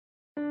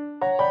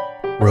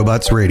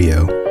Robots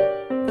Radio.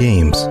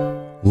 Games,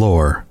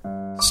 lore,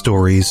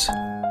 stories,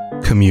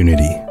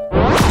 community.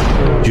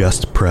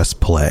 Just press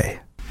play.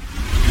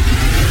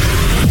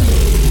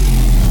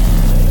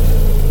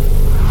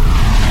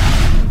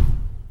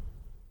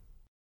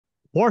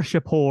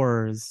 Warship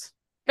whores.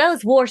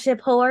 Those warship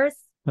whores.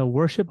 The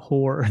worship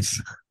whores.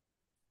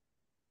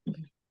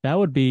 That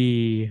would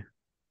be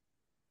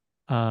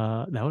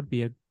a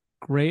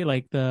great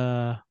like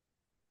a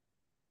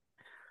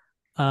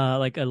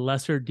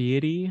lesser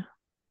deity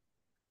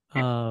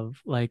of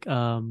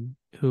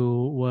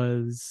who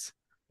was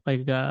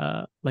like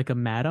a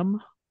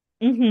madam.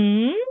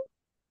 Mm-hmm.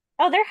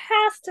 Oh, there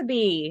has to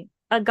be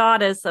a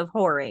goddess of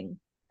whoring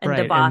and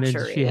debauchery. And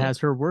then she has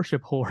her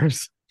worship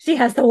whores. She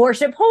has the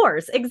worship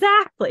whores.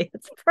 Exactly.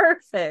 It's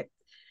perfect.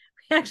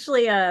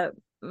 Actually,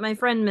 my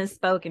friend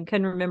misspoke and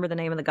couldn't remember the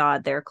name of the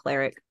god their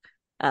cleric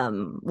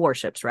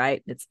worships,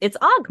 right? It's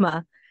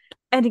Ogma.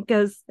 And it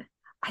goes,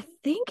 I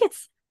think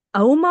it's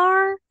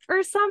Omar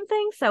or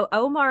something. So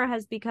Omar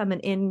has become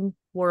an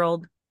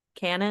in-world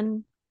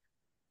canon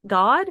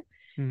god.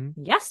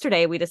 Mm-hmm.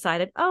 Yesterday we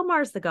decided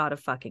Omar's the god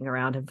of fucking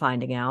around and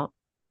finding out.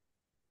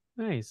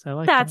 Nice. I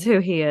like that's that.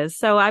 who he is.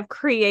 So I've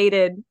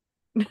created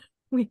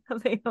we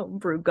have a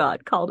homebrew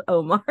god called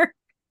Omar.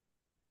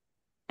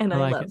 And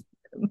I love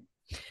him.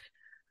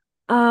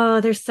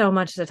 Oh, there's so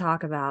much to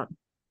talk about.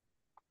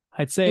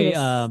 I'd say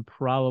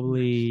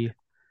probably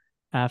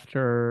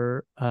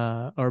after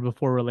or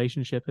before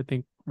relationship. I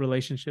think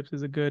relationships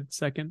is a good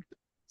second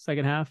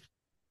half.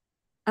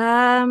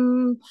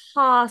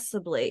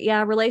 Possibly.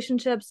 Yeah,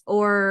 relationships,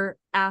 or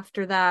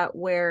after that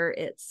where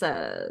it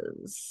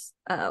says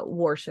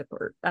worship,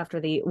 or after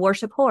the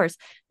worship whores.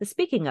 The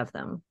speaking of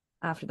them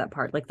after that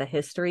part, like the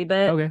history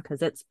bit,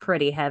 because it's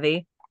pretty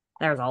heavy.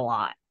 There's a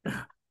lot.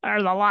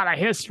 There's a lot of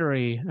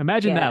history.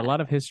 Imagine that. A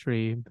lot of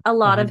history. A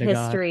lot of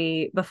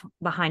history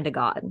behind a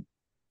god.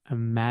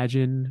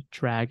 Imagine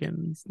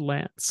Dragon's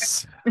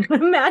Lance.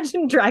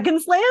 Imagine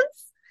Dragon's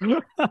Lance?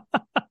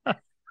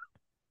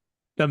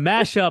 The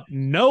mashup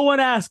no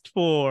one asked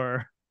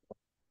for.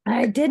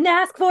 I didn't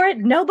ask for it.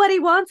 Nobody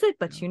wants it.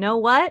 But you know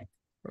what?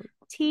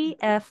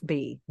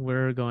 TFB.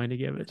 We're going to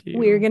give it to you.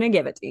 We're going to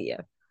give it to you.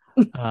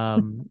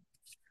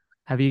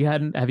 Have you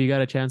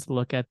got a chance to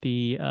look at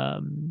the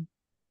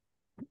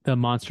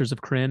Monsters of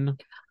Krynn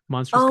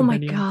Monsters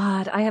Compendium? My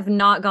god, I have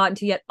not gotten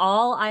to yet.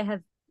 All I have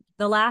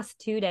the last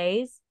 2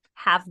 days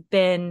have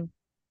been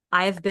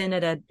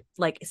at a,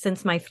 like,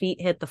 since my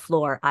feet hit the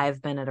floor,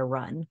 I've been at a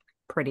run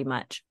pretty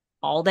much.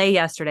 All day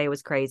yesterday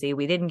was crazy.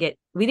 We didn't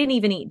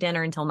even eat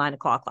dinner until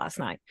 9:00 last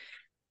night.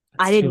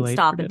 I didn't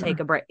stop and take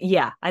a break.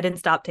 Yeah, I didn't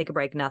stop, take a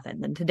break,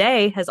 nothing. And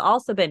today has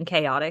also been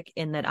chaotic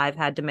in that I've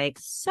had to make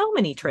so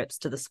many trips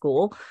to the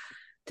school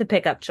to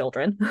pick up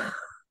children.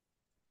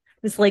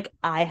 It's like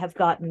I have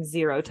gotten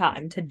zero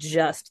time to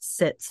just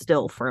sit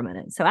still for a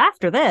minute. So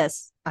after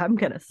this, I'm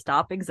going to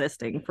stop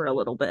existing for a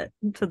little bit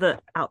to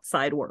the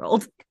outside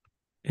world.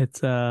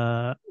 It's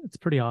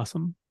pretty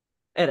awesome.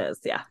 It is.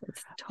 Yeah.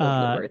 It's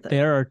totally worth it.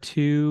 There are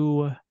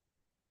 2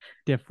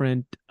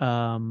 different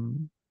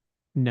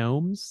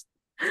gnomes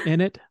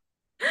in it.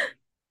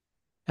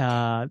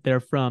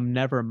 They're from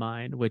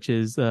Nevermind, which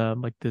is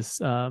like this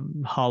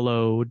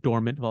hollow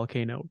dormant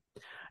volcano.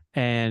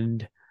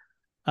 And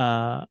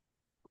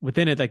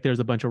within it, like, there's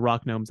a bunch of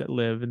rock gnomes that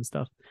live and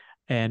stuff.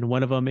 And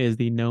one of them is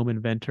the gnome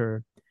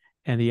inventor,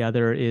 and the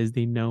other is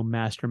the gnome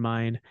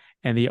mastermind.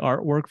 And the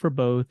artwork for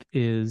both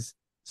is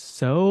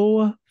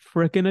so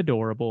freaking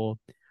adorable.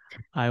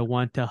 I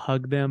want to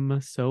hug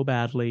them so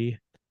badly.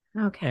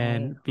 Okay.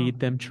 And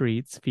feed them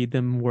treats, feed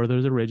them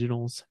Werther's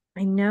Originals.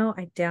 I know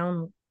I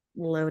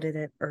downloaded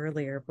it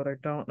earlier, but I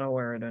don't know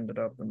where it ended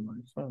up in my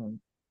phone.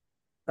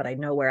 But I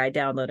know where I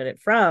downloaded it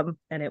from,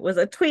 and it was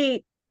a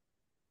tweet.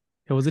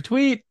 It was a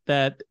tweet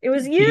that it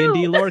was you.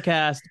 D&D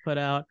Lorecast put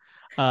out.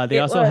 They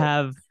also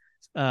have,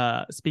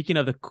 speaking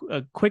of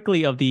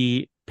quickly of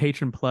the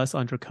Patron Plus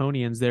on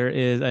Draconians, there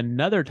is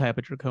another type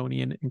of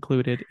Draconian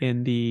included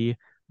in the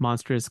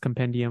Monstrous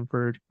Compendium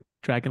for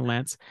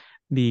Dragonlance,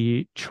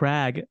 the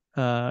Trag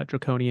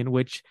Draconian,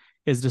 which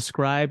is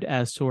described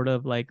as sort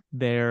of like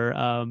their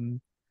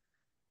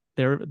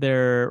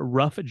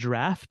rough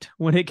draft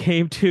when it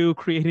came to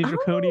creating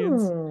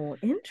Draconians. Oh,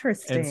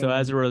 interesting. And so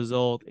as a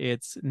result,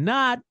 it's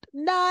not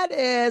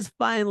as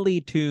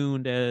finely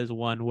tuned as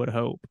one would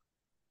hope.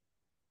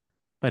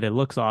 But it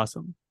looks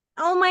awesome.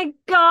 Oh my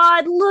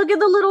god, look at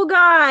the little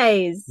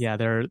guys. Yeah,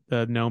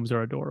 the gnomes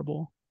are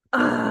adorable.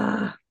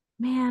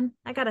 Man,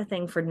 I got a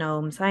thing for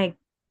gnomes. I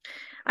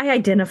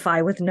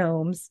identify with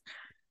gnomes.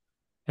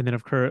 And then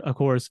of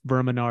course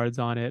Verminard's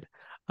on it.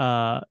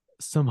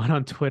 Someone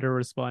on Twitter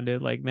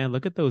responded like, "Man,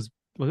 look at those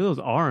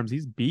arms.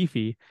 He's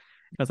beefy."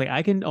 I was like,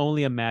 I can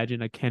only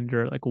imagine a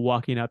Kender like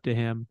walking up to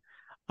him,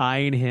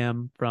 eyeing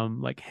him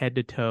from like head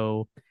to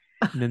toe,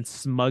 and then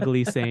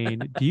smugly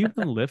saying, "Do you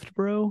even lift,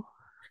 bro?"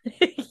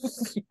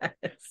 Yes.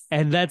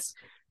 And that's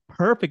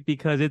perfect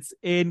because it's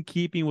in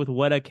keeping with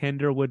what a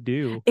Kender would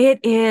do. It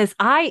is.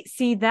 I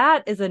see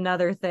that is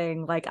another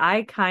thing. Like,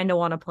 I kind of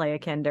want to play a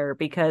Kender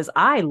because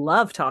I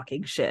love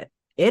talking shit.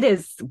 It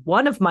is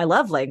one of my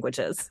love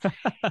languages.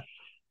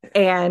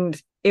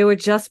 And it would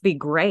just be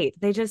great.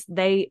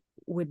 They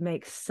would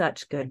make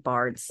such good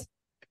bards.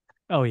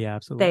 Oh yeah,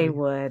 absolutely. They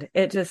would.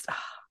 It just,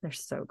 they're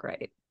so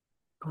great.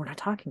 But we're not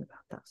talking about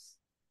those.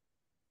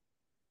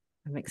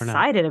 I'm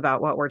excited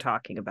about what we're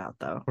talking about,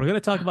 though. We're gonna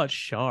talk about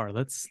Shar.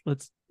 Let's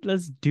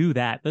do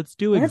that. Let's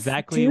do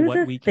exactly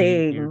what we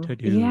came here to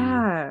do.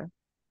 Yeah.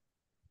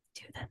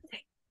 Do the thing.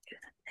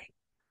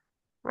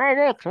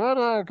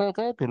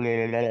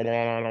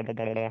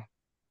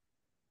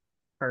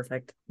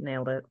 Perfect.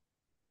 Nailed it.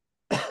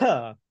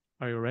 Are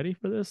you ready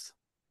for this?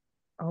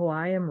 Oh,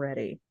 I am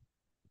ready.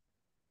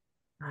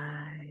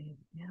 I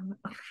am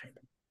ready.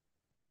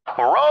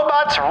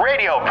 Robots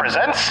Radio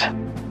presents.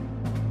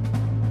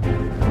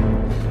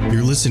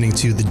 You're listening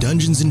to the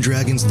Dungeons and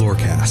Dragons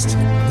Lorecast,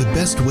 the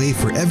best way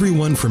for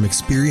everyone from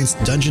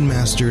experienced dungeon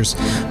masters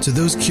to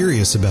those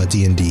curious about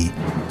D&D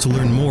to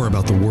learn more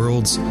about the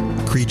worlds,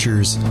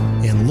 creatures,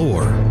 and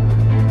lore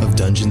of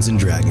Dungeons and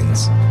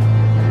Dragons.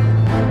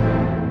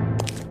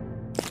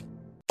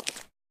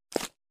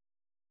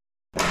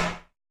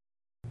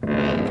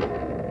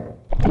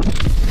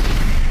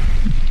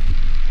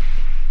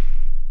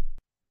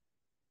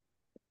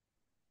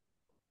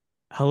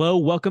 Hello,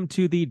 welcome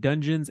to the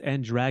Dungeons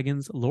and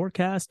Dragons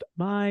Lorecast.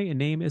 My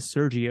name is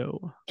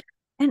Sergio.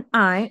 And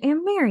I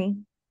am Mary.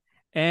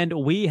 And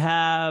we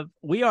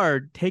are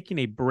taking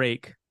a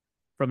break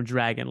from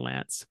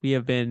Dragonlance. We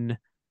have been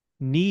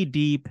knee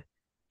deep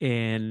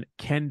in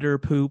Kender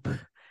poop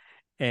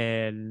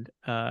and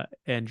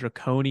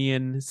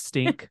draconian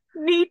stink.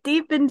 Knee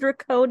deep in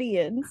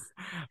draconians.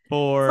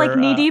 For it's like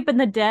knee deep in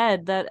the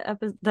dead,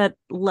 that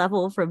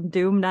level from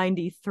Doom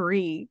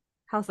 93.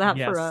 How's that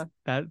for a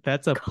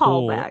that's a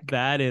pull?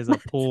 That is a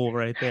pull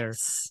right there.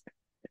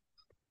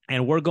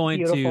 And we're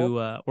going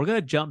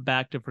to jump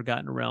back to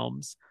Forgotten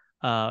Realms.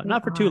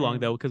 Not for too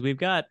long though, because we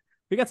got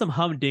some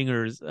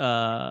humdingers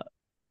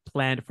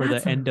planned for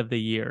the end of the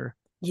year.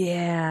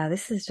 Yeah,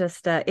 this is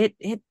just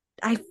it.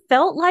 I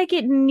felt like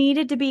it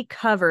needed to be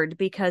covered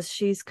because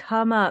she's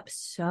come up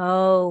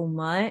so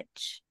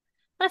much.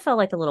 I felt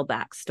like a little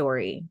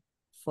backstory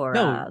for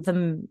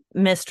the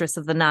Mistress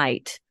of the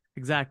Night.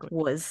 Exactly.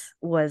 Was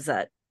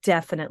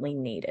definitely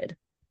needed.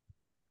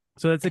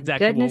 So that's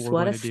exactly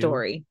what a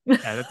story. Yeah,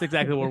 that's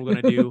exactly what we're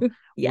going to do.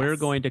 Yes. We're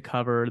going to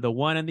cover the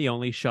one and the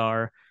only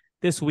Shar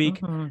this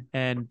week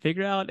and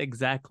figure out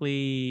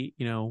exactly,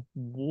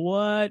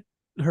 what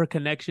her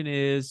connection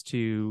is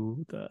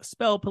to the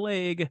spell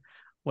plague,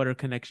 what her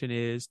connection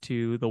is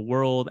to the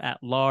world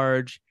at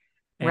large,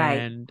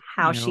 and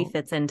how she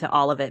fits into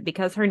all of it,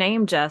 because her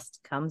name just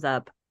comes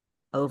up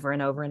over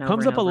and over and over.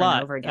 Comes up a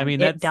lot. Over again. I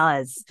mean, it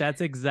does. That's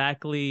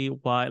exactly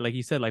why, like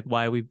you said, like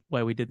why we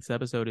did this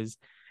episode is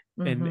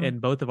in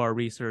both of our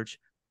research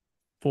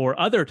for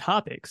other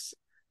topics,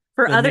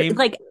 for other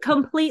like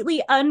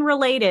completely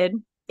unrelated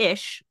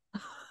ish.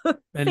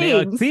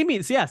 And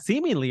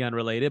seemingly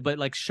unrelated, but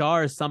like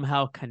Shar is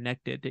somehow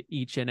connected to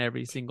each and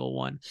every single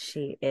one.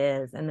 She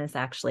is, and this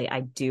actually, I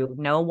do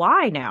know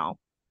why now.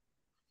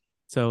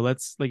 So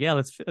let's figure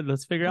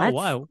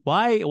out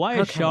why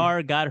has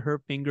Shar got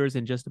her fingers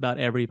in just about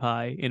every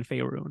pie in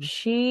Faerun.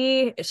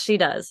 She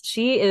does.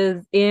 She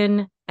is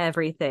in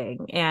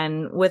everything,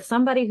 and with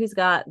somebody who's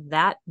got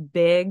that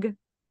big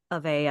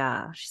of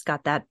a, she's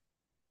got that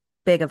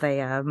big of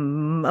a,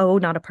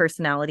 not a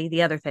personality.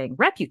 The other thing,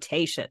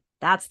 reputation.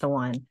 That's the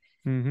one.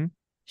 Mm-hmm.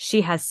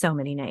 She has so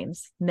many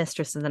names: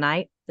 Mistress of the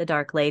Night, the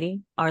Dark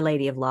Lady, Our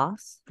Lady of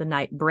Loss, the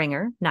Night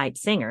Bringer, Night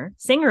Singer,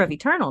 Singer of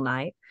Eternal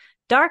Night,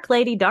 Dark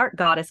Lady, Dark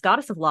Goddess,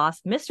 Goddess of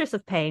Loss, Mistress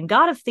of Pain,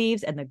 God of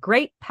Thieves, and the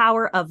Great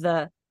Power of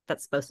the,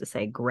 that's supposed to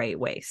say Grey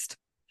Waste.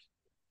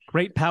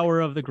 Great Power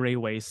of the Grey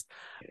Waste.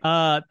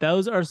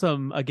 Those are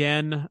some,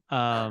 again,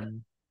 I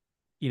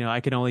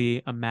can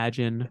only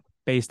imagine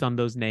based on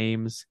those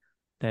names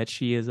that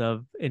she is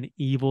of an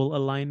evil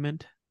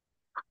alignment.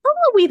 Oh,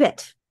 a wee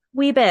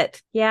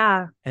bit.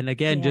 Yeah. And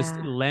again, just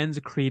lends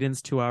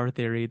credence to our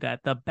theory that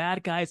the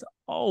bad guys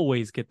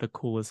always get the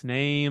coolest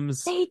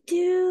names. They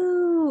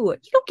do.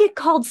 You don't get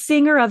called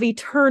Singer of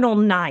Eternal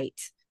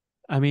Night.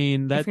 I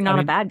mean, if you're not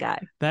a bad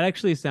guy. That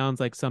actually sounds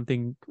like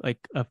something like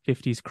a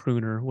 50s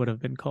crooner would have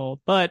been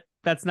called, but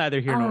that's neither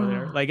here nor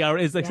there. Like,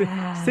 it's like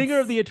Singer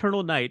of the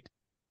Eternal Night.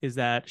 Is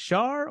that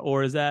Shar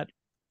or is that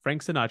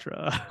Frank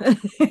Sinatra?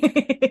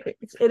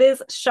 It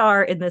is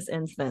Shar in this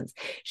instance.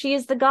 She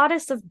is the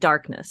goddess of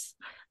darkness,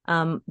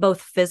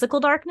 both physical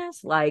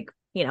darkness, like,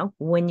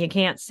 when you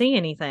can't see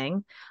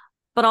anything,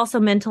 but also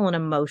mental and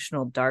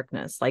emotional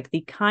darkness, like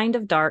the kind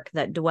of dark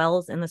that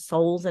dwells in the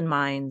souls and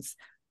minds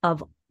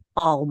of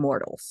all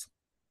mortals.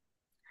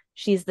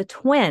 She's the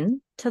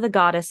twin to the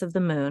goddess of the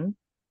moon,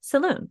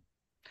 Selûne.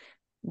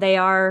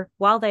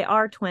 While they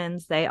are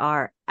twins, they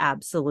are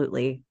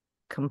absolutely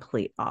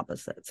complete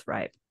opposites,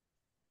 right?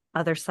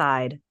 Other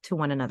side to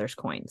one another's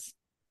coins.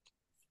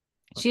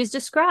 She is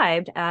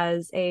described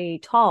as a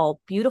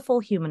tall, beautiful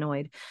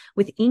humanoid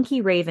with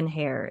inky raven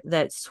hair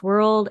that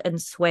swirled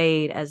and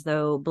swayed as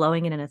though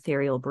blowing in an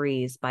ethereal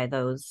breeze by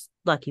those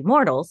lucky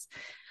mortals.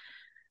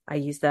 I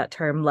use that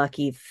term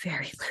lucky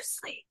very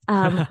loosely,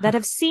 that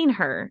have seen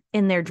her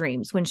in their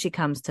dreams when she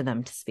comes to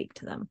them to speak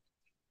to them.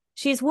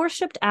 She's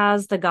worshipped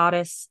as the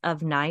goddess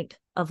of night,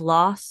 of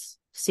loss,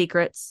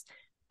 secrets,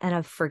 and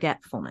of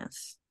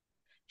forgetfulness.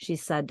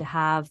 She's said to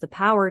have the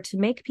power to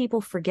make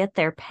people forget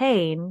their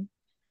pain,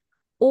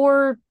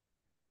 or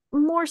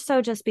more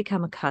so just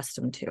become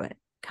accustomed to it,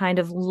 kind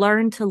of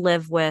learn to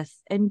live with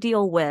and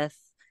deal with,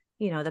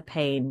 the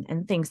pain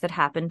and things that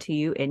happen to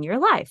you in your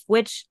life,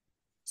 which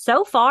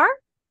so far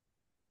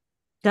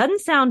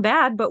doesn't sound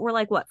bad, but we're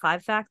like, what,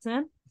 5 facts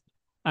in?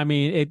 I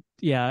mean,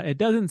 it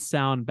doesn't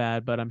sound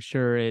bad, but I'm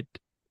sure it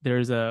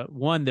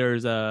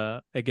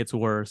gets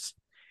worse.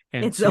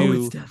 And It's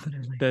two,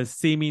 definitely the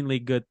seemingly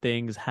good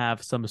things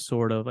have some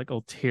sort of like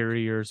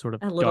ulterior sort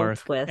of a little dark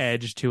twist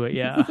edge to it.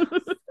 Yeah.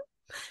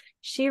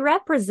 She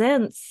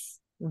represents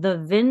the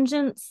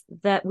vengeance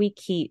that we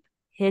keep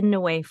hidden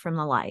away from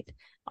the light.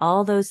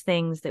 All those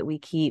things that we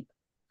keep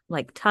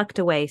like tucked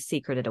away,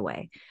 secreted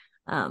away.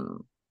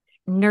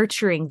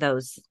 Nurturing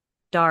those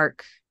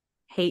dark,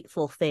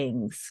 hateful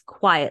things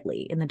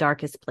quietly in the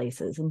darkest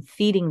places and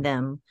feeding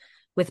them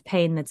with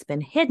pain that's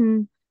been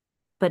hidden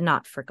but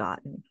not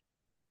forgotten.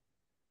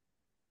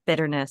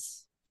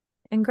 Bitterness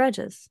and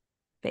grudges,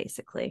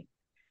 basically.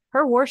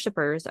 Her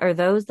worshippers are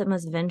those that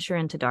must venture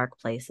into dark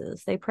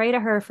places. They pray to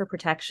her for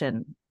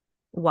protection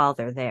while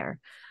they're there.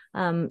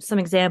 Some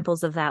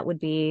examples of that would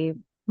be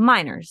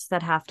miners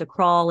that have to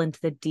crawl into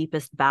the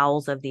deepest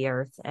bowels of the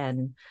earth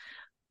and,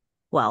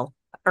 well,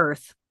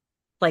 earth,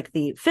 like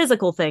the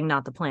physical thing,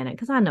 not the planet,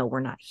 because I know we're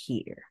not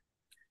here.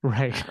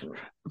 Right.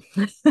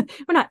 We're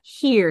not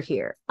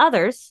here.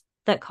 Others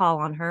that call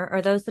on her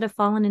are those that have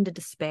fallen into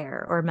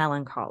despair or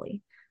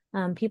melancholy.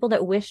 People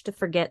that wish to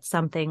forget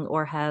something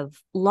or have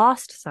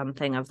lost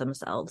something of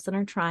themselves and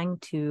are trying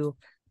to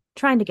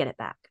get it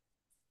back.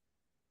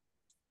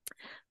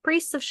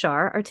 Priests of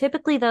Shar are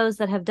typically those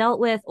that have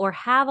dealt with or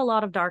have a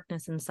lot of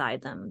darkness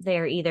inside them. They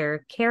are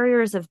either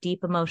carriers of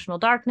deep emotional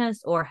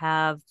darkness or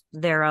have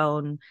their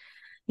own,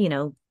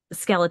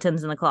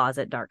 skeletons in the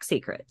closet, dark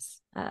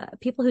secrets.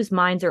 People whose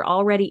minds are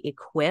already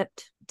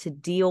equipped to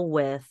deal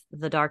with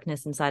the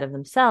darkness inside of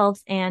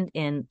themselves and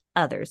in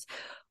others.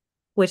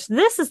 Which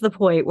this is the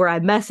point where I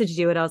messaged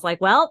you and I was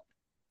like, well,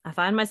 I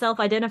find myself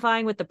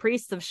identifying with the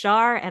priests of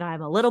Shar and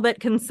I'm a little bit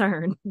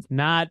concerned.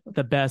 Not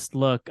the best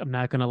look. I'm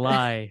not going to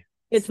lie.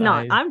 It's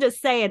not. I'm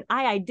just saying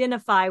I've been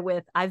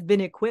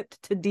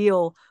equipped to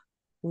deal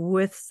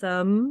with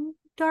some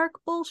dark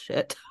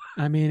bullshit.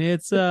 I mean,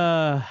 in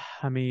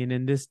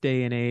this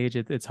day and age,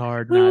 it's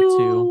hard not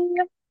to.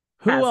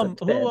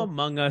 Who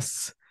among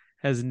us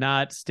has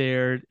not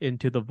stared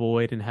into the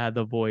void and had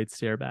the void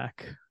stare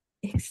back?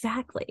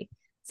 Exactly.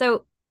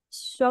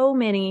 So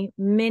many,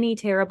 many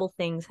terrible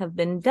things have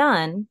been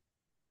done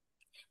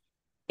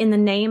in the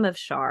name of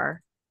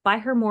Shar by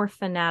her more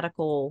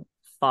fanatical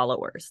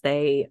followers.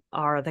 They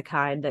are the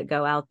kind that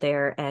go out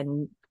there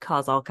and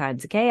cause all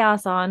kinds of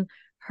chaos on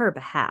her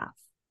behalf.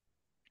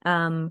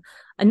 A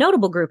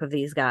notable group of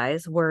these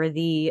guys were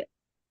the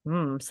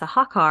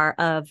Sahakar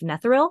of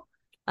Netheril.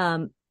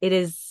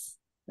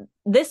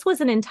 This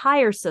was an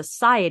entire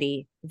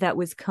society that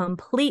was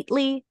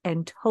completely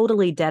and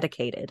totally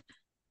dedicated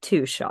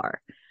to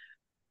Shar,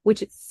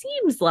 which it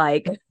seems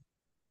like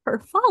her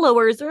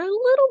followers are a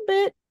little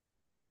bit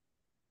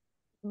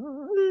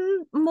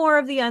more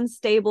of the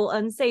unstable,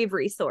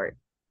 unsavory sort.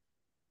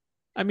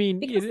 I mean,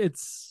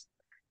 because...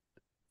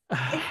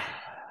 I'm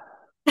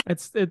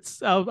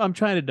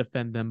trying to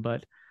defend them,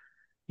 but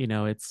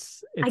I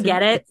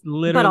get it. It's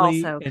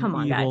literally but also, come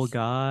on, evil guys.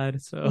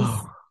 God.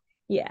 So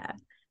yeah,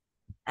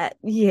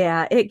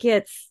 it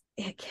gets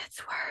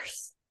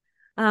worse.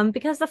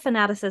 Because the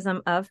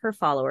fanaticism of her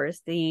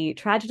followers, the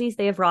tragedies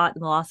they have wrought,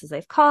 and the losses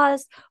they've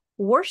caused,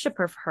 worship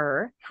of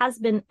her has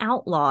been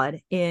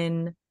outlawed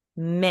in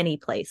many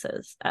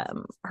places.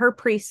 Her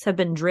priests have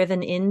been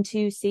driven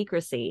into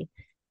secrecy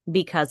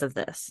because of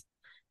this.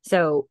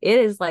 So it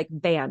is like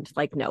banned,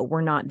 like, no,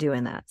 we're not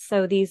doing that.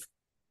 So these,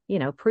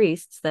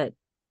 priests that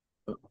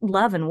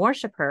love and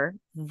worship her,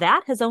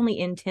 that has only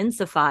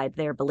intensified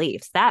their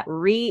beliefs. That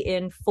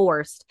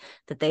reinforced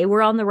that they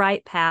were on the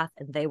right path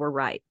and they were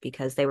right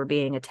because they were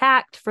being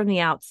attacked from the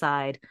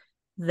outside.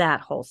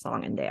 That whole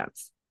song and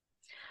dance.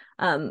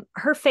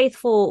 Her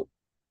faithful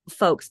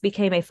folks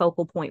became a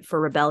focal point for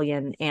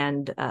rebellion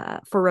and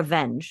for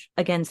revenge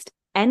against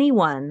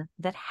anyone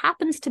that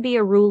happens to be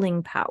a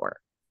ruling power.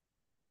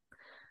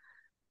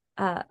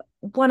 Shadowheart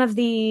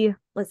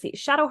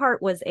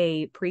was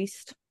a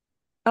priest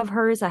of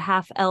hers, a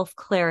half-elf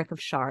cleric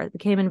of Shar, that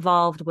became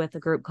involved with a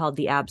group called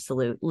the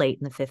Absolute late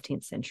in the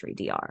 15th century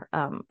DR.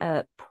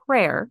 A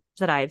prayer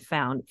that I had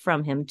found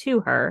from him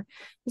to her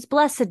was,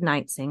 "Blessed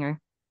Night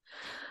Singer,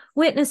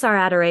 witness our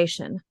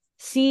adoration.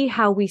 See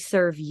how we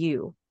serve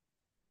you.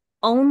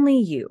 Only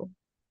you.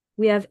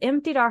 We have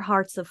emptied our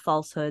hearts of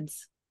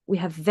falsehoods. We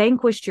have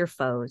vanquished your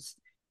foes.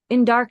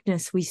 In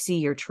darkness, we see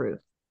your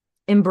truth.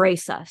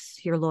 Embrace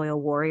us, your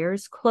loyal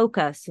warriors. Cloak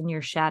us in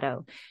your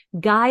shadow.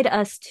 Guide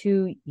us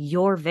to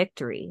your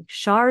victory.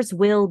 Shar's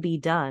will be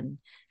done,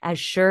 as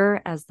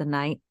sure as the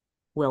night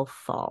will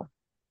fall.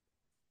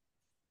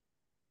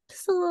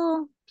 Just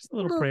a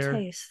little prayer.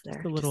 taste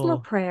there. Just Just a little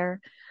prayer.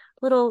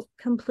 Little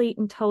complete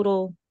and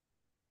total,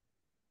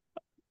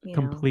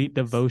 complete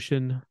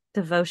devotion.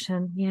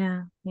 Devotion.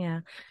 Yeah.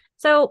 Yeah.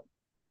 So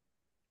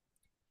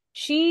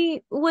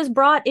she was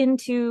brought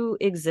into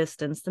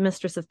existence, the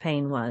Mistress of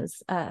Pain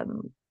was,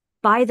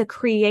 by the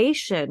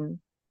creation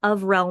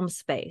of realm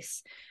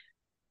space.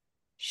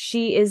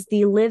 She is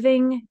the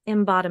living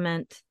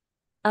embodiment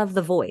of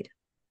the void.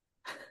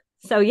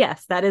 So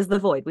yes, that is the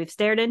void. We've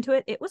stared into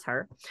it. It was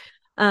her.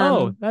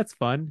 That's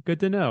fun.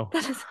 Good to know.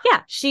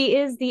 Yeah, she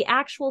is the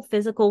actual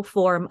physical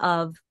form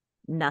of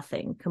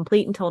nothing,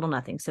 complete and total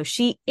nothing. So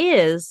she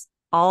is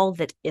all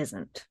that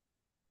isn't,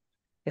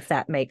 if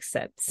that makes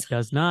sense.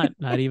 Does not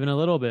even a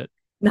little bit.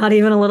 Not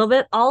even a little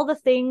bit. All the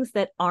things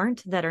that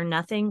aren't, that are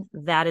nothing,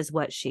 that is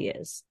what she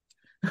is.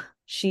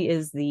 She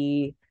is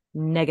the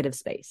negative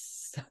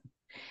space.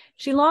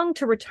 She longed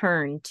to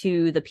return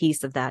to the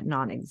peace of that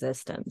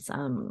non-existence,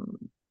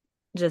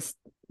 just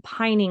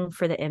pining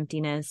for the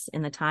emptiness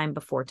in the time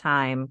before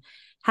time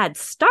had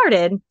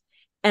started,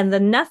 and the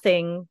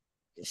nothing,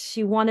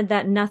 she wanted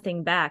that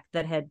nothing back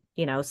that had,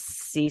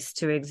 ceased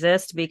to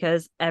exist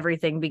because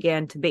everything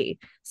began to be.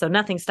 So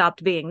nothing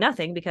stopped being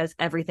nothing because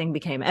everything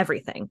became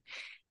everything.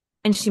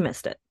 And she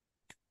missed it.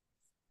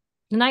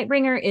 The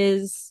Nightbringer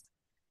is,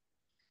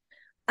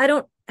 I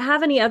don't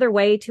have any other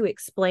way to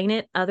explain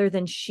it other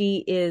than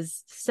she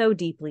is so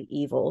deeply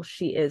evil.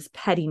 She is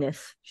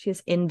pettiness. She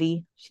is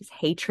envy. She's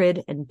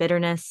hatred and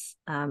bitterness.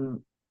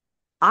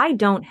 I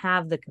don't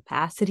have the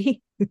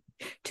capacity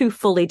to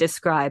fully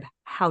describe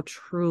how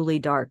truly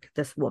dark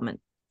this woman,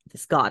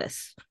 this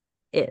goddess,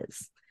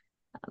 is.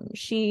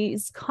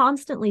 She's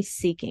constantly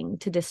seeking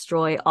to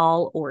destroy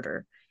all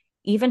order.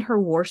 Even her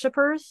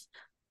worshippers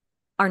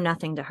are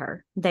nothing to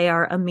her. They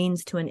are a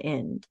means to an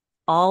end.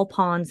 All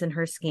pawns in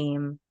her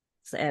scheme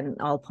and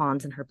all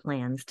pawns in her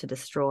plans to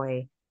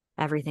destroy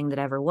everything that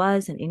ever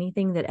was and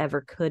anything that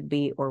ever could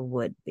be or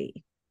would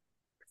be.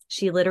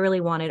 She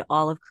literally wanted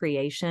all of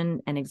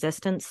creation and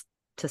existence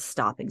to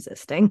stop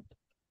existing.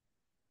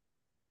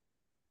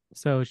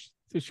 So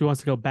she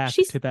wants to go back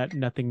to that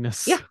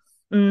nothingness. Yeah.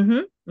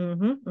 But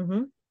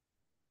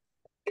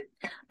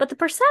the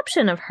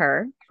perception of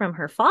her from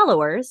her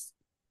followers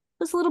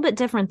was a little bit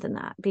different than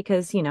that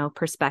because,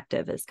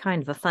 perspective is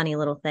kind of a funny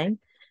little thing.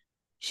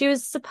 She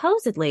was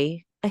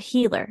supposedly a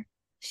healer.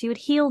 She would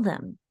heal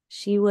them.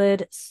 She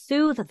would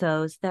soothe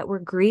those that were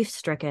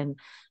grief-stricken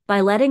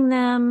by letting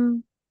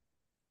them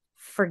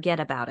forget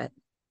about it.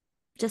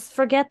 Just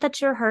forget that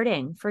you're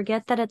hurting.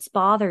 Forget that it's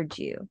bothered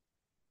you.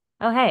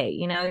 Oh, hey,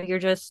 you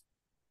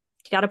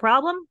got a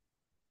problem?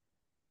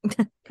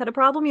 Got a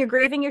problem? You're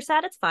grieving, you're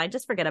sad? It's fine.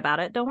 Just forget about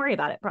it. Don't worry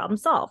about it. Problem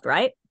solved,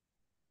 right?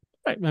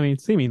 Right. I mean,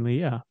 seemingly,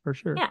 yeah, for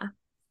sure. Yeah.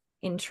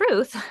 In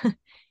truth,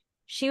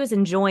 she was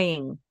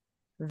enjoying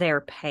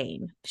their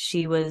pain.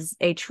 She was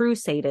a true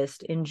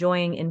sadist,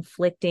 enjoying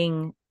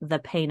inflicting the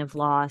pain of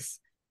loss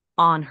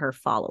on her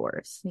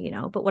followers,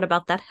 but what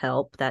about that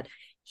help, that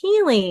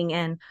healing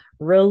and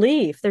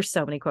relief? There's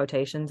so many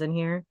quotations in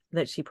here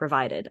that she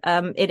provided.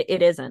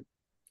 It isn't.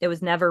 It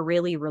was never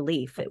really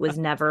relief. It was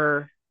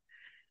never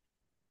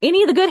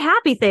any of the good,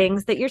 happy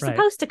things that you're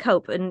supposed to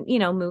cope and,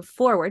 move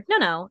forward.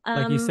 No.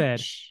 Like you said,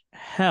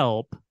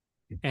 help.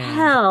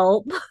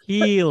 And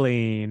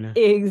healing.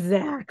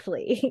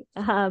 Exactly.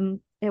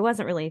 It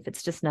wasn't relief.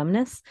 It's just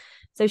numbness.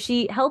 So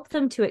she helped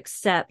them to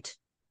accept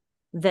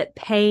that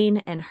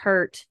pain and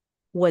hurt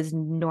was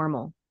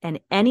normal, and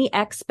any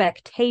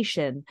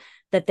expectation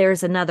that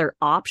there's another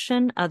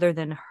option other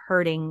than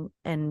hurting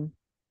and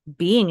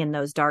being in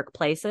those dark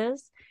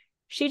places,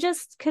 she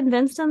just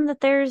convinced them that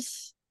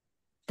there's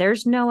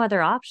no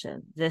other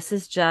option. This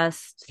is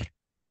just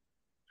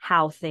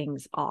how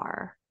things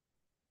are.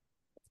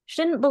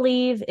 She didn't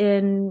believe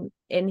in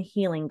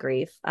healing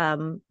grief.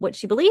 What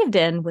she believed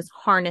in was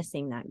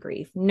harnessing that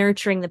grief,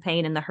 nurturing the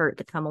pain and the hurt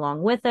that come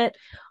along with it,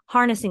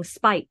 harnessing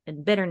spite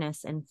and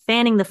bitterness and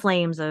fanning the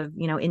flames of,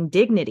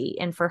 indignity.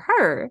 And for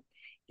her,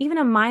 even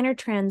a minor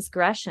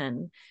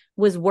transgression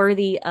was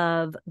worthy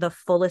of the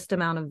fullest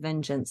amount of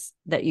vengeance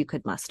that you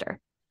could muster.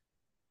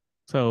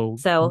 So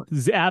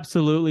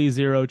absolutely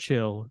zero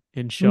chill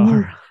in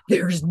Shar.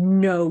 There's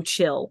no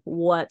chill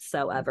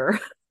whatsoever.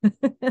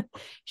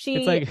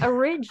 Originally, like,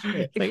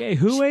 hey,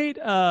 who ate?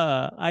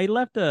 I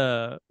left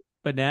a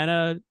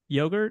banana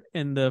yogurt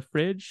in the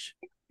fridge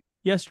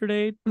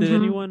yesterday. Did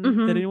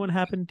anyone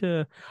happen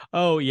to?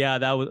 Oh yeah,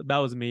 that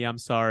was me. I'm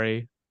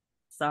sorry.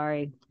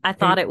 Sorry, I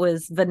thought it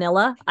was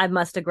vanilla. I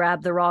must have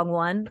grabbed the wrong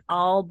one.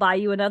 I'll buy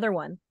you another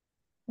one.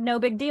 No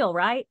big deal,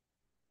 right?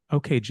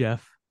 Okay,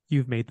 Jeff,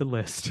 you've made the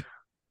list.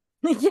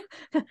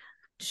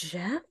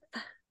 Jeff,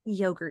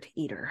 yogurt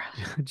eater.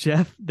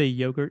 Jeff, the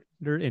yogurt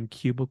eater in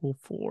cubicle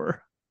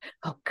 4.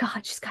 Oh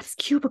God, she's got his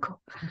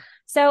cubicle.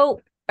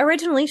 So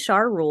Originally,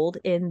 Shar ruled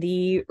in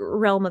the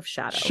realm of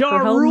shadow.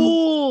 Shar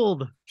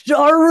ruled.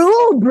 Shar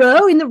ruled,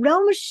 bro, in the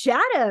realm of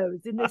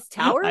shadows, in this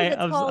tower that's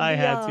called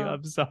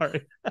I'm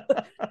sorry.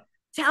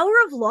 Tower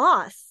of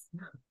Loss.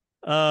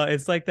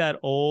 It's like that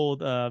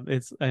old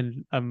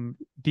and I'm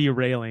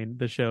derailing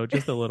the show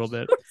just a little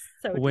bit.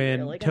 So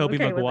when Tobey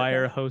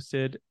Maguire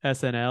hosted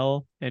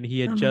SNL and he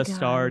had just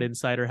starred in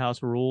Cider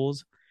House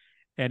Rules,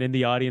 and in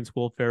the audience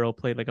Will Ferrell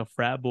played like a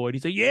frat boy.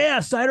 He's like, "Yeah,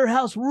 Cider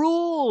House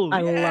Rules."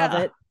 I love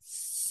it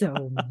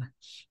so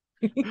much.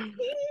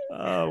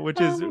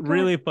 Which is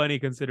really funny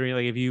considering,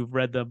 like, if you've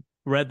read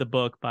the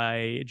book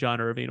by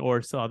John Irving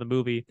or saw the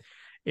movie,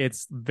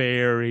 it's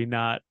very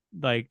not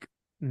a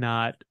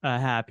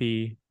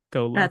happy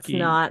go lucky. That's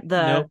not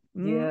the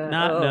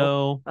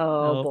no.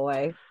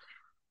 Boy.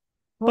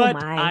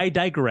 But I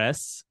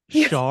digress.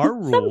 Shar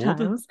ruled.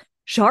 Sometimes.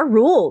 Shar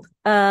ruled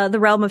the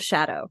realm of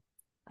shadow.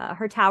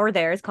 Her tower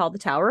there is called the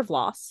Tower of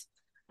Loss.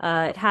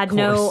 It had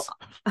no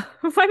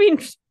I mean,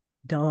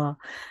 duh.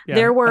 Yeah,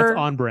 there were that's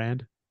on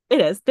brand. It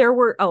is. There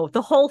were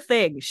the whole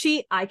thing.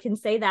 I can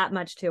say that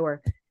much to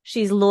her.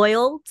 She's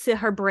loyal to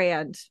her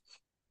brand.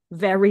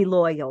 Very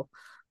loyal.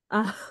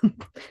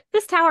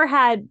 This tower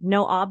had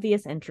no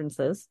obvious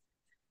entrances,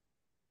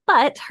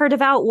 but her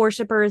devout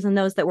worshippers and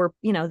those that were,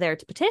 there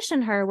to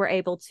petition her were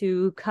able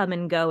to come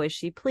and go as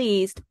she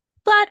pleased.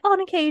 But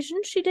on occasion,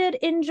 she did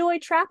enjoy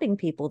trapping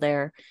people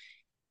there.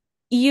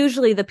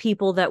 Usually the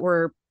people that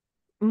were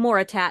more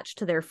attached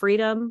to their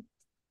freedom,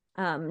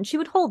 she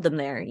would hold them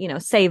there,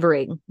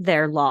 savoring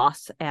their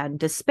loss and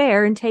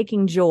despair and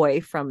taking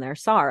joy from their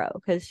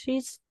sorrow, because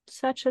she's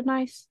such a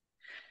nice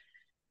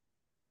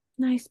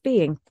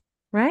being,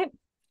 right?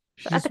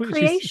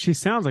 She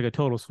sounds like a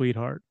total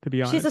sweetheart, to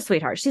be honest. She's a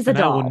sweetheart. She's a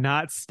doll. I will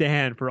not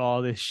stand for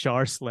all this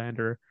Shar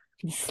slander.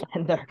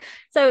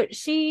 So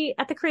she,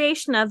 at the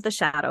creation of the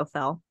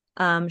Shadowfell,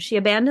 she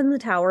abandoned the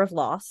Tower of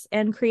Loss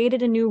and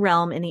created a new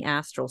realm in the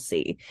Astral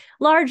Sea,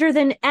 larger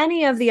than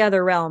any of the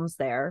other realms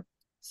there,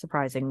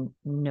 surprising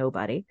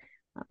nobody.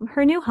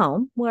 Her new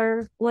home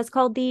was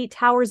called the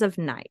Towers of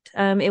Night.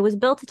 It was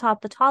built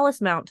atop the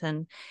tallest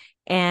mountain,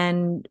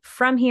 and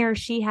from here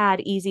she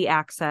had easy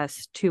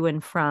access to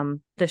and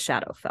from the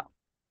Shadowfell.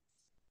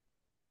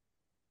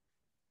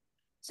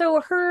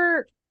 So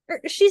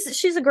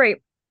she's a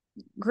great,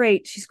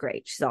 she's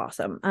great. She's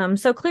awesome.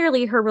 So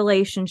clearly her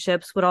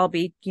relationships would all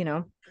be,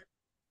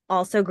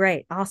 also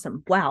great.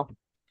 Awesome. Wow.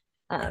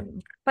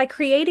 By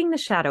creating the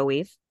Shadow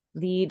Weave,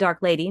 the Dark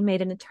Lady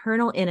made an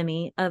eternal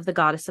enemy of the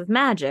goddess of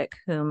magic,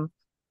 whom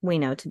we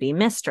know to be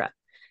Mystra.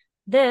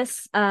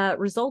 This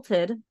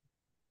resulted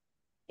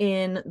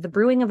in the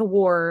brewing of a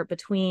war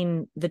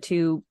between the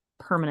two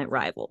permanent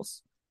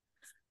rivals.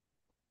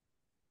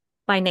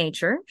 By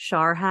nature,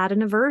 Shar had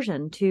an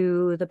aversion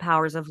to the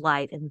powers of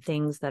light and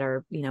things that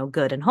are,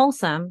 good and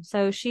wholesome,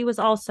 so she was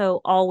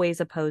also always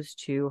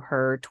opposed to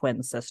her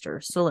twin sister,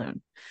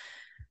 Selûne.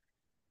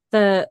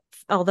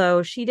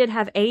 Although she did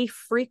have a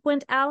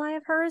frequent ally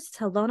of hers,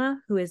 Telona,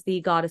 who is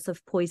the goddess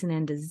of poison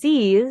and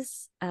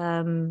disease,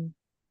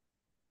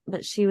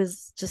 but she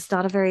was just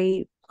not a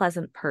very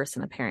pleasant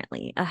person,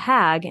 apparently. A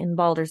hag in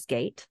Baldur's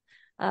Gate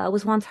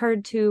was once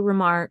heard to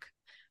remark,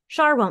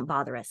 "Shar won't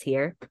bother us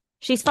here.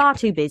 She's far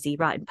too busy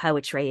writing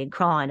poetry and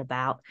crying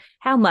about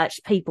how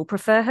much people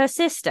prefer her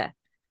sister."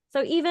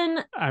 So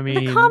even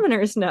the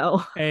commoners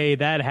know. Hey,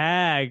 that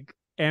hag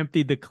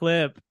emptied the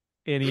clip.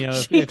 And,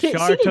 if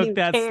Shar took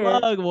that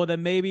slug, well,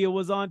 then maybe it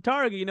was on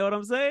target. You know what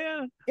I'm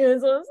saying? She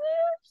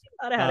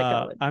thought I had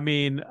it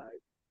going.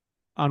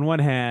 On one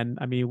hand,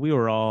 we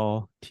were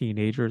all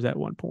teenagers at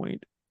one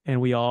point,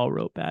 and we all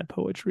wrote bad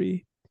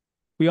poetry.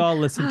 We all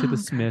listened to the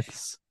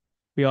Smiths.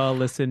 We all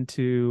listened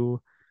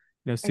to,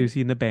 Susie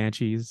and the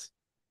Banshees.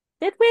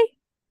 Did we?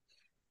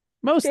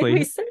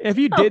 Mostly. If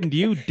you didn't,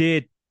 you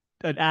did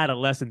an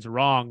adolescence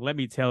wrong, let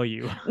me tell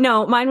you.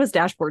 No, mine was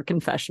Dashboard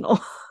Confessional.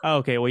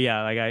 Okay, well,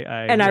 yeah, like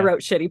I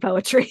wrote shitty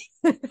poetry.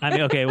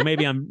 Okay, well,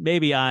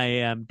 maybe I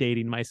am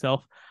dating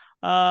myself.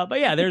 But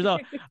yeah, there's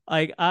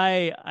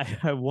I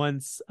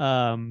once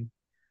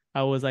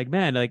I was like,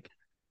 man,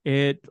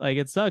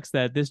 it sucks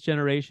that this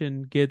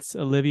generation gets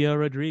Olivia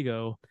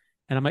Rodrigo,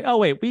 and I'm like, oh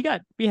wait, we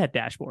had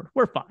Dashboard,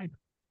 we're fine.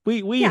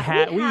 We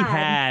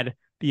had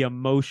the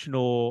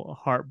emotional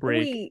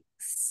heartbreak. We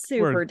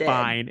super did.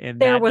 Fine in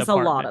there that was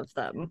department. A lot of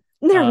them.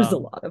 There was a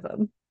lot of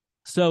them.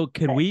 So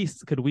could we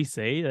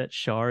say that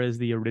Shar is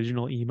the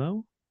original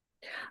emo?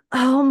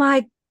 Oh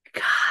my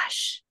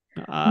gosh.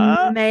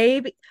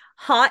 Maybe.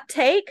 Hot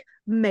take.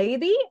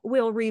 Maybe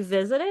we'll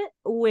revisit it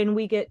when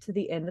we get to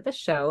the end of the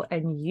show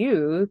and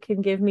you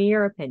can give me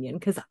your opinion,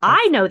 because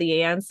I know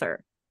the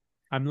answer.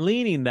 I'm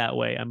leaning that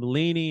way. I'm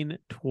leaning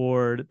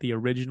toward the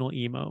original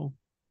emo,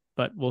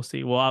 but we'll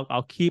see. Well,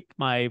 I'll keep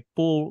my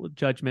full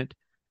judgment.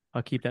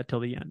 I'll keep that till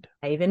the end.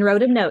 I even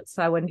wrote a note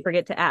so I wouldn't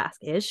forget to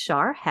ask, is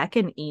Shar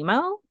heckin'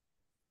 emo?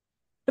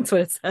 That's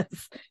what it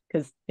says,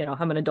 because,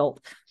 I'm an adult.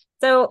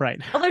 So,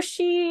 right. Although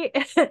she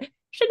didn't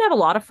have a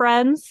lot of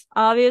friends,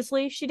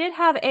 obviously, she did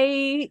have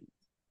a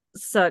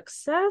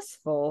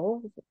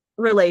successful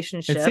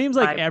relationship. It seems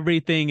like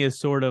everything is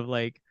sort of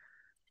like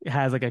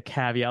has like a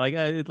caveat, like,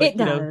 it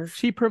does.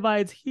 She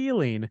provides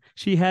healing.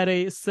 She had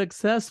a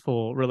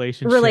successful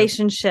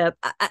relationship.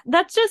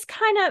 That's just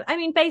kind of, I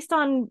mean, based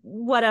on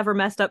whatever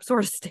messed up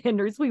sort of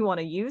standards we want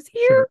to use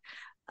here.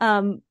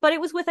 Sure. But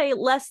it was with a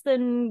less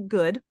than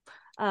good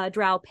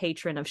drow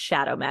patron of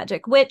shadow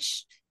magic,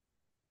 which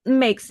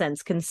makes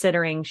sense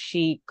considering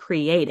she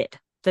created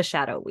the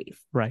Shadow Weave.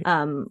 Right.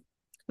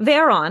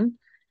 Veron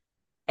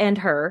and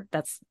her,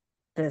 that's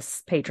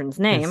this patron's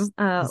name.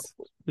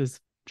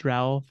 This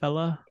drow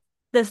fella.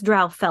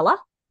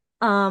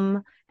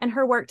 And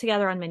her worked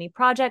together on many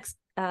projects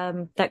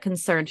that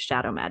concerned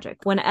shadow magic.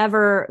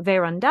 Whenever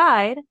Veron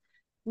died,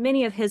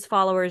 many of his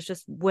followers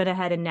just went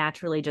ahead and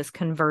naturally just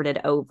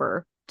converted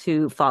over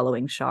to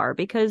following Shar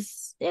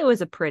because it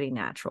was a pretty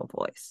natural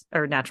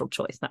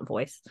choice, not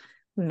voice.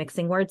 I'm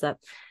mixing words up.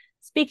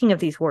 Speaking of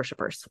these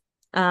worshippers,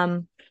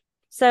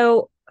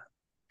 so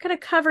gonna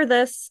cover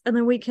this and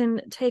then we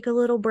can take a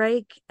little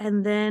break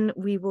and then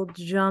we will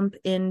jump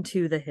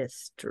into the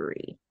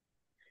history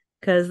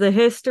because the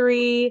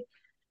history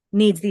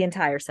needs the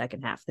entire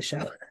second half of the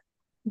show.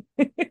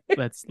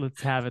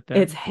 let's have it then.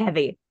 It's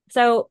heavy.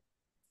 So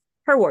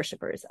her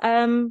worshippers,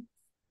 her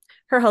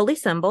holy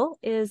symbol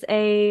is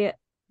a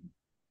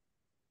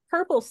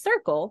purple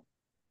circle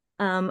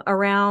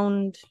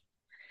around,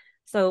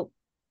 so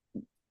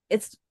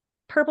it's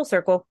purple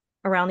circle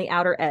around the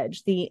outer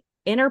edge. The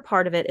inner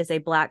part of it is a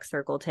black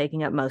circle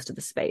taking up most of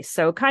the space.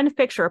 So kind of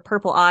picture a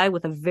purple eye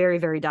with a very,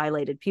 very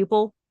dilated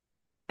pupil,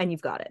 and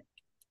you've got it.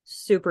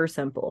 Super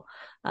simple.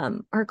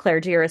 Our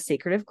clergy are a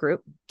secretive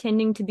group,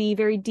 tending to be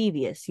very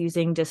devious,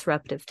 using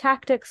disruptive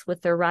tactics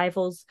with their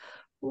rivals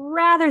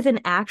rather than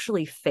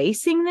actually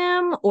facing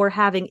them or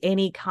having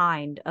any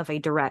kind of a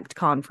direct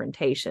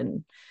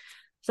confrontation.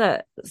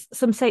 So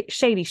some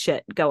shady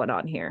shit going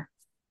on here,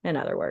 in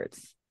other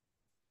words.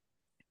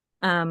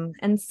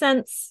 And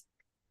since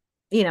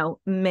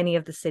many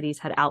of the cities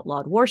had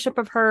outlawed worship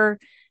of her,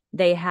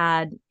 they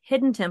had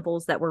hidden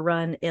temples that were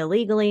run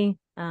illegally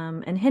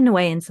and hidden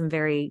away in some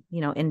very,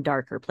 in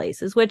darker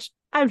places, which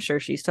I'm sure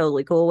she's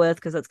totally cool with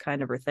because that's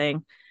kind of her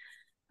thing.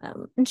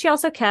 And she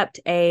also kept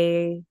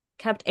an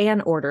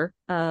order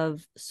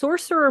of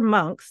sorcerer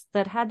monks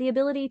that had the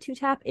ability to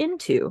tap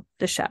into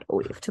the Shadow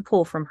Weave to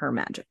pull from her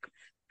magic.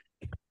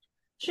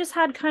 She just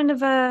had kind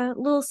of a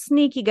little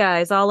sneaky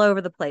guys all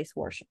over the place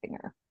worshiping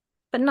her,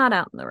 but not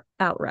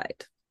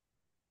outright.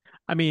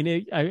 I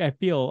mean, I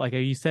feel like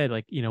you said,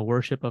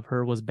 worship of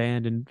her was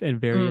banned in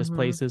various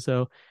places.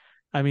 So,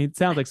 I mean, it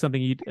sounds like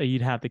something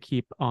you'd have to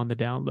keep on the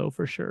down low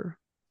for sure.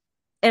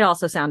 It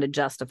also sounded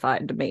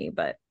justified to me,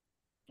 but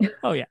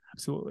oh yeah,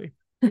 absolutely.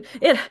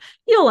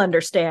 You'll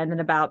understand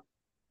in about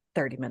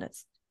 30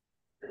 minutes.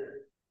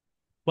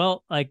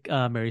 Well, like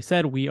Mary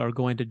said, we are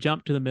going to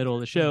jump to the middle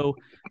of the show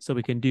so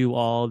we can do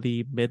all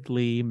the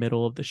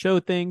middle of the show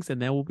things,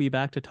 and then we'll be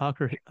back to talk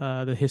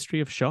the history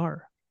of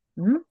Shar.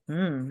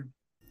 Mm-hmm.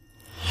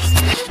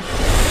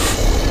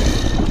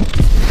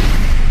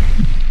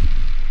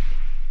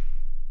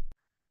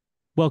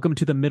 Welcome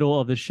to the middle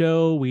of the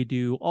show. We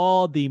do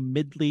all the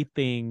middly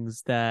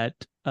things that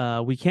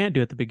we can't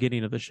do at the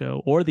beginning of the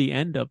show or the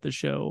end of the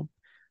show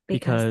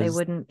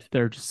because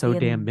they're just so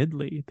damn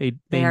middly. They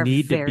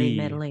need to be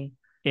middly.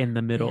 In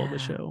the middle of the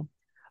show.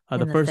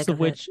 The first of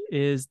which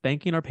is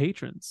thanking our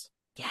patrons.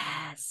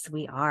 Yes,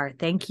 we are.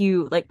 Thank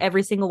you. Like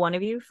every single one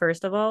of you.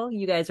 First of all,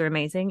 you guys are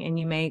amazing and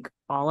you make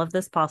all of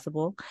this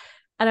possible.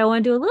 And I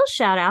want to do a little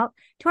shout out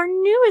to our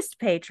newest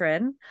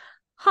patron,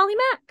 Holly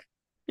Mack.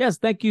 Yes,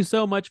 thank you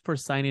so much for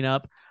signing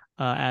up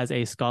as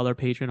a scholar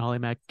patron. Holly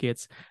Mack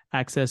gets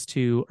access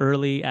to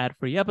early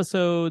ad-free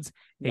episodes,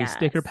 a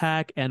sticker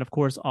pack, and of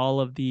course, all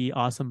of the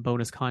awesome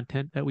bonus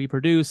content that we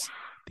produce.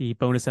 The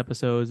bonus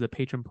episodes, the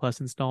Patron Plus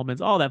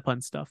installments, all that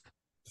fun stuff.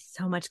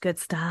 So much good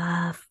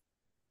stuff.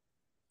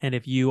 And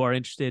if you are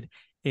interested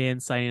in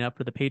signing up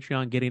for the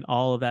Patreon, getting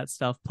all of that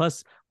stuff,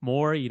 plus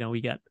more,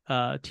 we got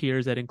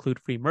tiers that include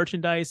free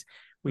merchandise.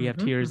 We have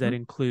tiers that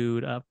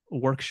include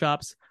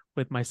workshops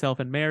with myself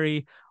and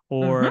Mary,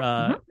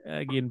 or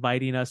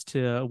inviting us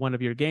to one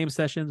of your game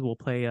sessions. We'll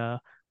play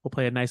a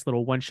nice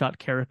little one-shot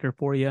character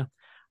for you.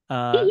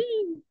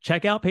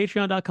 Check out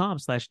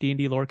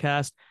patreon.com/D&D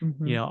Lorecast.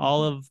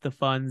 All of the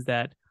funds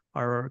that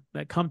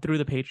come through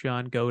the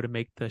Patreon go to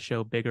make the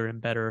show bigger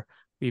and better.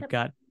 We've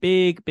got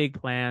big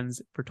plans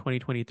for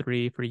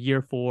 2023 for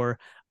year 4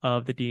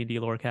 of the D&D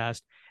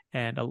Lorecast,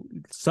 and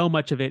so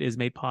much of it is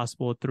made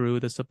possible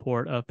through the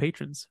support of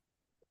patrons.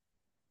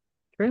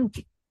 True.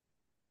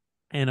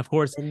 And of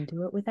course, didn't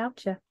do it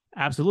without you.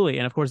 Absolutely.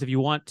 And of course, if you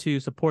want to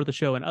support the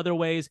show in other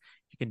ways,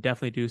 you can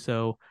definitely do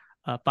so.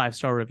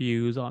 5-star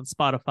reviews on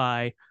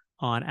Spotify,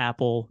 on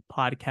Apple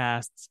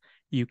Podcasts.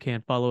 You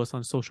can follow us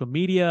on social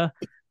media.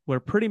 We're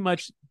pretty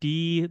much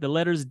the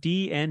letters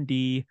D and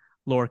D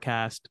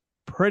Lorecast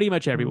pretty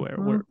much everywhere.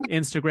 We're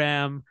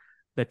Instagram,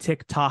 the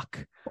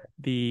TikTok,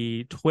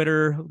 the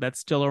Twitter. That's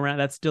still around.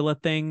 That's still a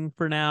thing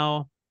for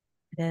now.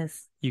 It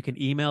is. You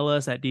can email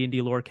us at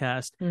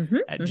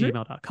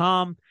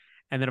dndlorecast@gmail.com.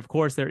 And then, of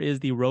course, there is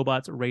the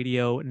Robots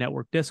Radio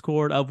Network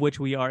Discord, of which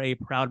we are a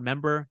proud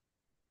member.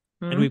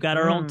 And we've got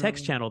our own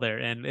text channel there,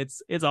 and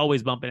it's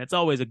always bumping. It's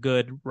always a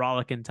good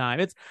rollicking time.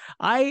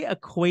 I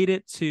equate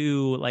it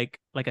to like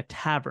a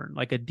tavern,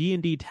 like a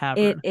D&D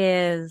tavern. It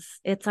is.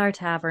 It's our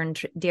tavern,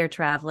 dear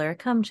traveler.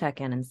 Come check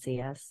in and see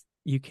us.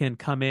 You can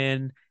come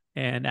in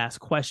and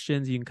ask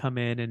questions. You can come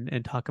in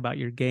and talk about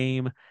your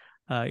game.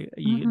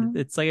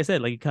 It's like I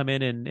said, like you come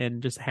in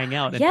and just hang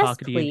out and talk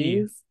D&D.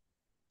 Please.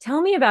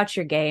 Tell me about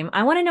your game.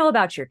 I want to know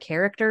about your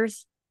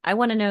characters. I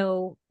want to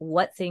know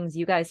what things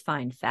you guys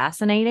find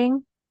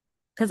fascinating.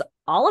 Because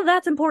all of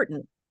that's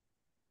important.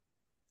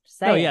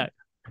 Oh yeah,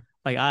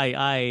 like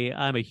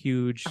I'm a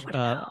huge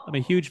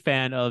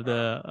fan of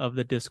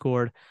the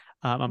Discord.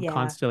 I'm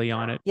constantly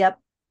on it. Yep.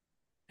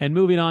 And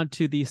moving on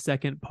to the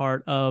second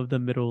part of the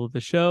middle of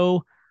the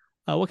show,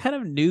 what kind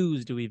of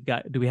news do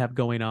we have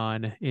going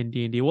on in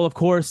D&D? Well, of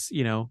course,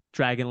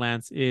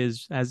 Dragonlance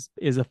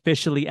is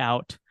officially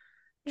out.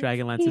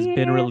 Dragonlance has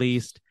been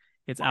released.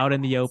 It's out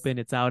in the open.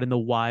 It's out in the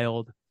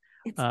wild.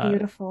 It's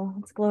beautiful.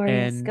 It's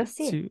glorious. Go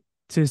see it.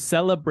 To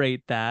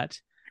celebrate that,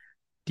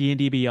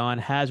 D&D Beyond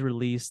has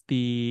released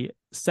the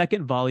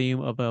second volume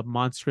of a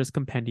monstrous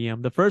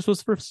compendium. The first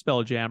was for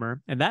Spelljammer,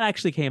 and that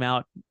actually came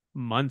out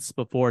months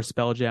before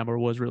Spelljammer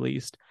was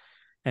released.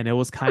 And it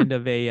was kind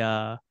of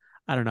a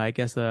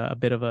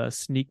bit of a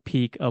sneak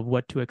peek of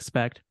what to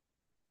expect.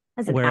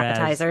 As an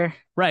appetizer.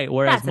 Right.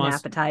 Whereas that's an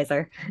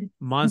appetizer.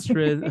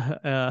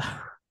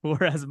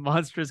 Whereas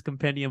Monstrous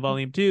Compendium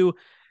Volume 2,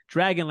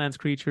 Dragonlance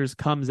Creatures,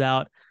 comes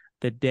out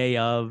the day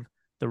of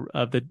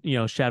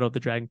the Shadow of the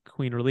Dragon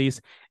Queen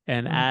release,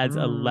 and adds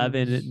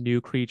 11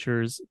 new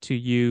creatures to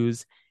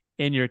use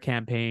in your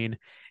campaign,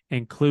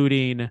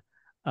 including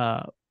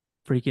Verminard,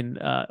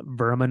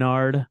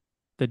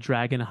 the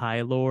Dragon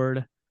High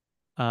Lord,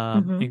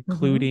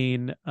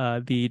 including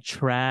the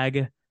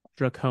Trag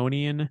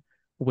Draconian,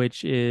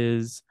 which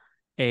is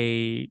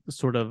a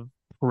sort of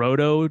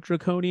proto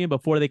Draconian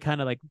before they kind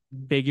of like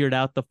figured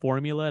out the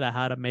formula to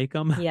how to make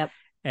them. Yep.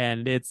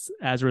 And it's,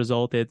 as a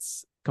result,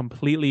 it's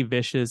completely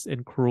vicious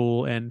and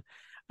cruel. And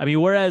I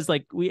mean, whereas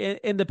like we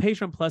in the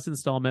Patreon Plus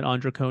installment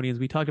on Draconians,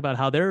 we talked about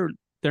how they're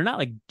not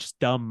like just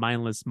dumb,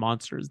 mindless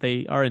monsters.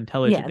 They are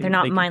intelligent. Yeah, they're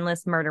not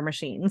mindless murder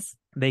machines.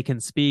 They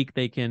can speak.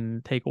 They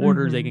can take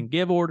orders. They can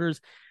give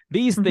orders.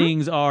 These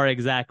things are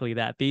exactly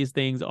that. These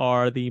things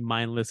are the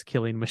mindless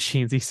killing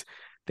machines. These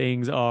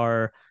things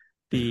are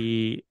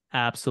the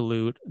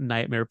absolute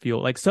nightmare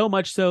fuel. Like so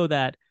much so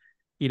that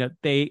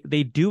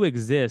they do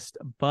exist,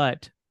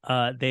 but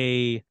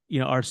they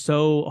are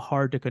so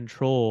hard to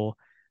control.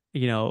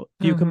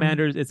 Few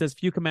commanders, it says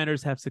few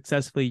commanders have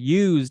successfully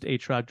used a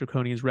Trag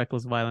Draconian's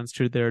reckless violence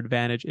to their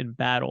advantage in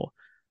battle.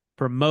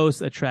 For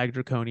most, a Trag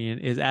Draconian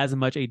is as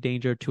much a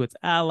danger to its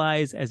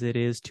allies as it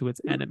is to its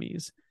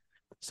enemies.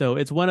 So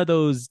it's one of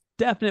those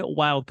definite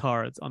wild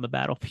cards on the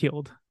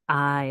battlefield.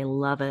 I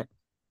love it.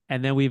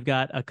 And then we've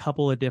got a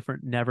couple of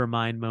different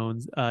Nevermind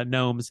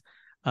gnomes.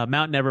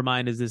 Mount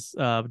Nevermind is this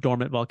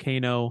dormant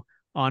volcano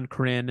on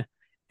Krynn,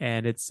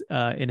 and it's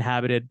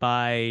inhabited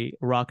by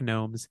rock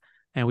gnomes.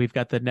 And we've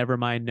got the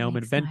Nevermind Gnome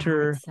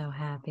Inventor. So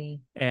happy.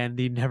 And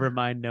the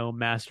Nevermind Gnome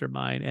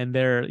Mastermind. And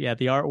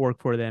the artwork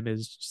for them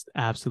is just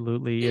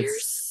absolutely... They're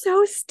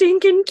so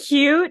stinking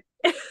cute.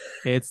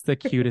 It's the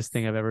cutest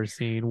thing I've ever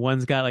seen.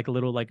 One's got like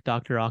little like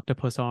Dr.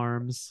 Octopus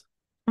arms.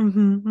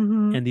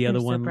 And the other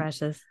one... so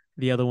precious.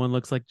 The other one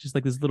looks like just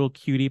like this little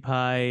cutie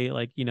pie,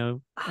 like,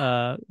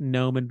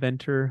 gnome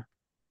inventor.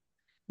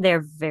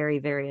 They're very,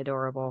 very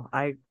adorable.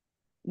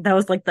 That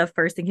was like the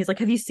first thing. He's like,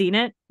 have you seen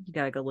it? You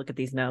gotta go look at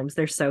these gnomes.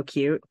 They're so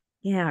cute.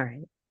 Yeah, all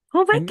right.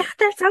 Oh my God,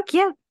 they're so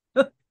cute.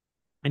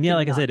 And yeah,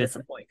 like I said, it's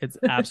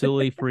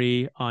absolutely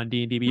free on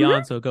D&D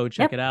Beyond, so go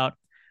check it out.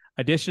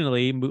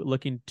 Additionally,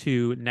 looking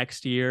to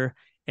next year,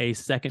 a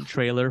second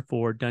trailer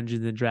for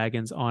Dungeons and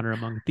Dragons Honor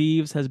Among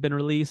Thieves has been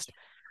released.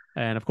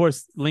 And of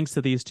course, links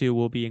to these two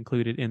will be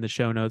included in the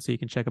show notes, so you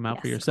can check them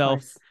out for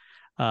yourself.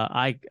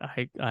 I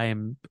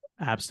am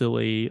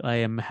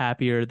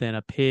happier than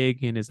a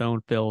pig in his own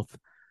filth.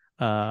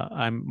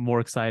 I'm more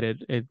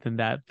excited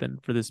than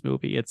for this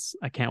movie.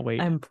 I can't wait.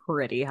 I'm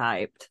pretty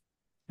hyped.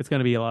 It's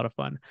going to be a lot of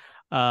fun.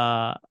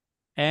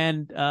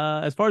 And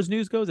as far as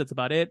news goes, that's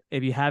about it.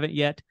 If you haven't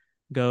yet,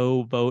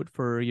 go vote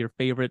for your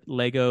favorite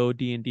Lego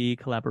D&D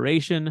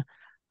collaboration.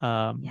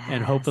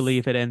 And hopefully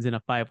if it ends in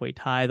a 5-way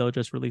tie, they'll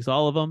just release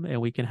all of them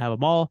and we can have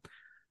them all.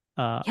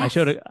 I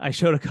showed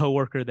a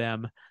coworker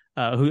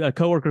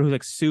who's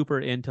like super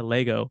into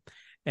Lego,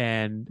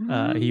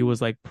 and he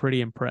was like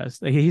pretty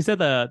impressed. He said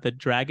the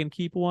Dragon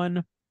Keep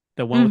one,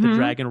 the one with the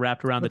dragon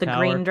wrapped around the tower,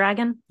 green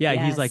dragon. Yeah,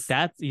 yes.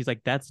 He's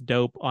like that's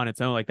dope on its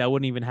own. Like that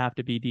wouldn't even have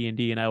to be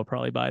D&D, and I would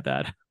probably buy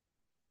that.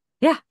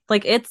 Yeah,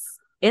 like it's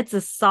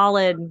a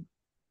solid.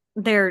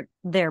 They're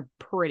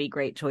pretty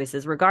great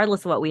choices,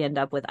 regardless of what we end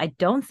up with. I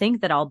don't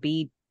think that I'll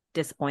be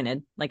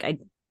disappointed. Like I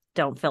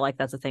don't feel like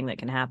that's a thing that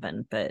can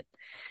happen, but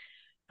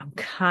I'm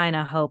kind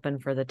of hoping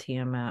for the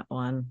Tiamat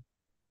one.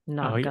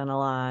 Not gonna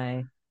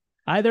lie.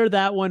 Either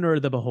that one or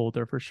the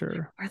Beholder for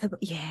sure. Or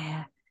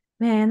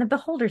Man, the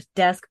Beholder's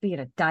Desk being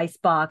a dice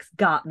box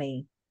got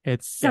me.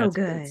 So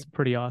good. It's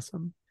pretty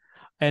awesome.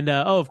 And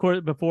of course,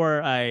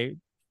 before I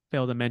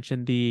failed to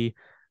mention the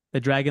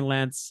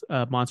Dragonlance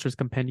Monsters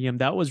Compendium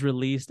that was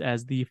released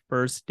as the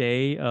first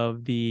day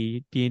of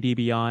the D&D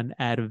Beyond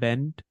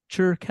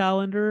Adventure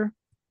calendar.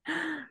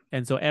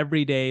 And so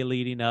every day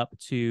leading up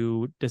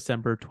to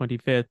December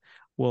 25th,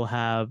 we'll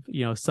have,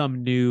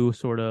 some new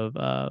sort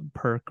of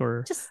perk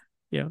or, Just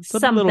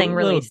something little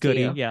released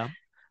goodie. to you. Yeah.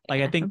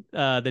 Like I think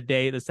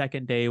the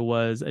second day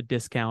was a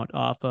discount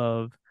off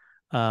of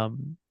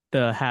the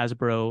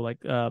Hasbro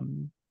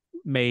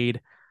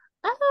made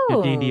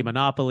D&D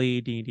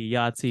Monopoly, D&D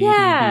Yahtzee,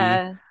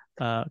 Yeah.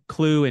 D&D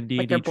Clue, and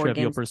D&D their board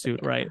Trivial games. Pursuit,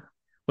 Yeah. right?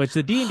 Which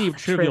the D&D The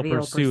Trivial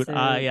Trivial Pursuit,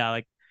 Pursuit. yeah,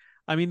 like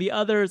I mean the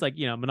others, like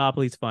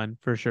Monopoly's fun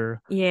for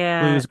sure.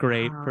 Yeah. Clue's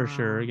great for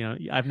sure.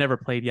 I've never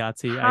played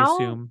Yahtzee. I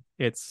assume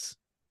it's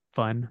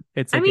fun.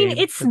 It's a game.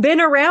 It's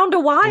been around a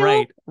while.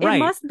 Right. It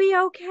must be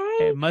okay.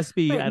 It must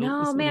be. But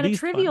no, man, a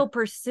Trivial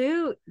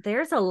Pursuit,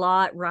 there's a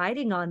lot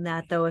riding on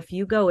that, though. If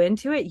you go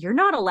into it, you're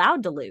not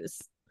allowed to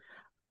lose.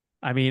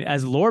 I mean,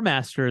 as lore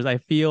masters, I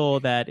feel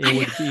that it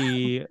would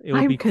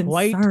be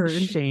quite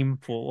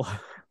shameful.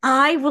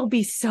 I will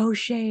be so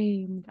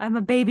shamed. I'm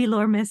a baby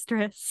lore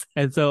mistress.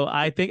 And so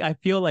I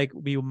feel like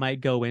we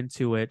might go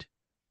into it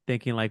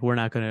thinking like we're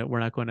not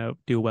gonna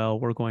do well.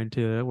 We're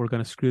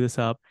gonna screw this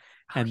up.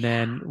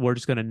 Then we're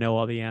just gonna know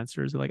all the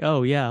answers. Like,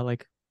 oh yeah,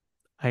 like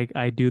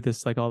I do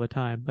this like all the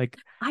time. Like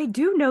I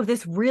do know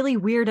this really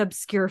weird,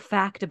 obscure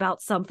fact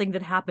about something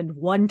that happened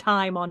one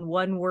time on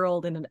one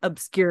world in an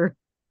obscure,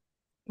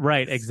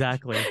 right,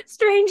 exactly,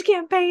 strange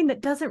campaign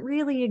that doesn't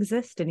really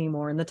exist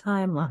anymore in the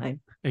timeline.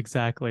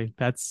 Exactly.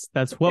 That's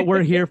what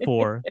we're here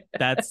for.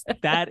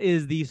 That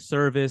is the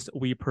service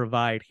we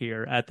provide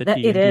here at the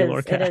D&D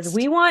Lorecast. It is.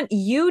 We want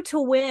you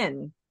to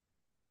win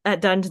at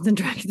Dungeons and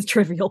Dragons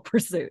Trivial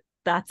Pursuit.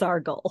 That's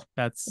our goal.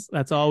 That's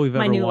all we've ever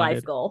wanted. My new wanted.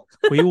 life goal.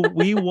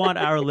 we want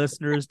our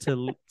listeners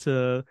to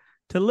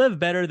live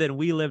better than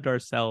we lived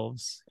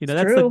ourselves.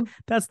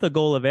 That's the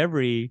goal of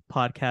every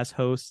podcast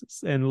host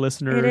and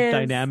listener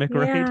dynamic,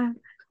 right? Yeah.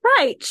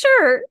 Right,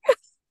 sure.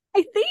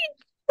 I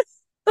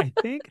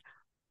think.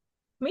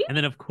 Maybe. And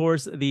then of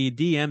course the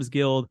DMs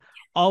Guild,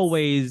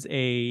 always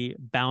a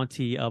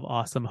bounty of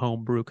awesome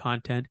homebrew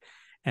content.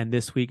 And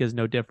this week is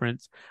no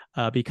different.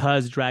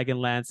 Because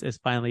Dragonlance is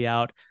finally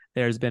out,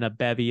 there's been a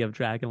bevy of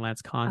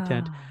Dragonlance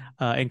content,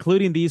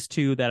 including these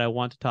two that I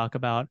want to talk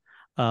about.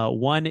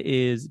 One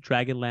is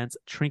Dragonlance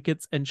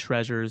Trinkets and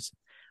Treasures.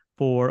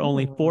 For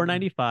only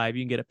 $4.95,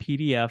 you can get a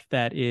PDF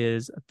that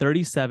is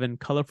 37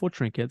 colorful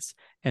trinkets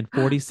and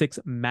 46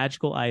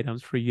 magical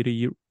items for you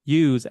to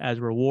use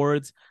as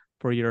rewards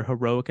for your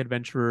heroic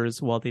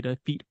adventurers while they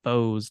defeat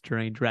foes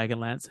during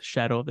Dragonlance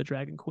Shadow of the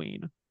Dragon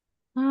Queen.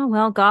 Oh,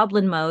 well,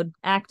 Goblin mode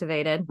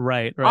activated.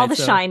 Right. All the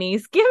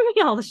shinies. Give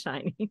me all the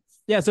shinies.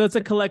 Yeah, so it's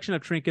a collection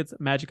of trinkets,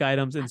 magic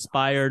items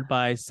inspired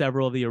by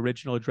several of the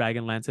original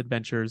Dragonlance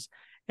adventures.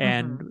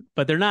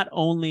 But they're not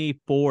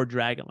only for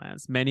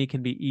Dragonlance. Many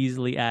can be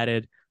easily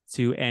added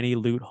to any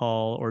loot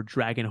hall or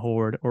dragon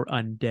horde or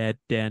undead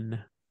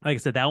den. Like I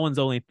said, that one's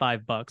only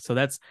 $5. So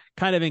that's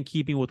kind of in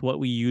keeping with what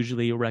we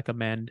usually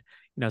recommend.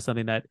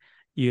 Something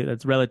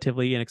that's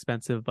relatively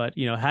inexpensive, but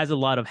has a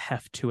lot of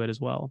heft to it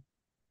as well.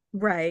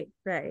 Right.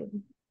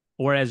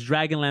 Whereas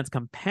Dragonlance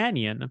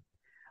Companion,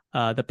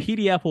 the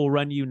PDF will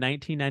run you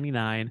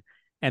 $19.99,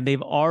 and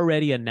they've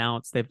already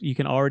announced that you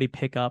can already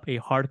pick up a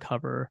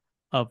hardcover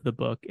of the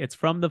book. It's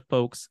from the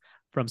folks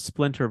from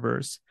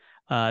Splinterverse.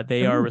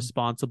 They are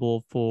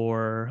responsible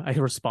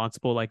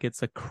like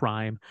it's a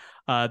crime.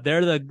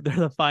 They're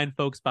the fine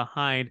folks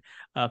behind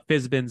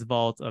Fizban's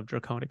Vault of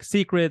Draconic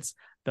Secrets,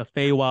 the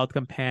Feywild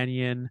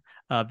Companion,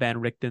 Van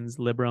Richten's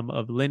Librum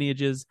of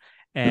Lineages.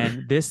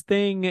 And this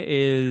thing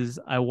is,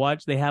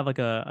 they have like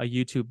a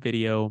YouTube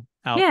video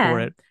out for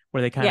it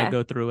where they kind of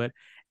go through it.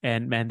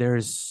 And man, there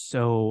is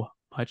so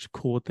much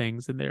cool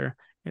things in there,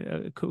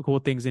 cool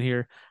things in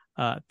here.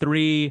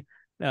 3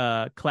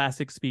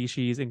 classic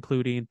species,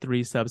 including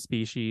 3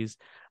 subspecies,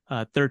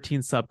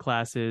 13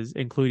 subclasses,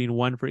 including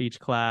 1 for each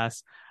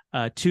class,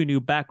 2 new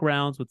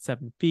backgrounds with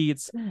 7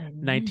 feats,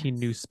 19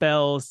 new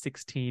spells,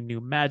 16 new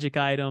magic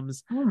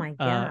items. Oh my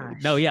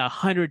gosh.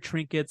 100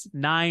 trinkets,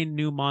 9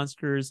 new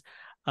monsters.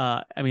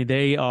 This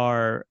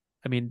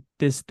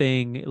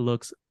thing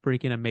looks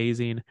freaking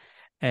amazing.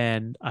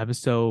 And as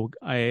soon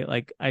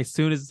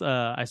as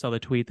I saw the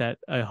tweet that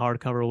a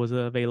hardcover was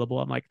available,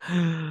 I'm like,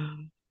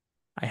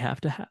 I have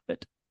to have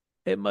it.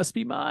 It must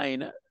be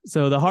mine.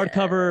 So the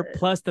hardcover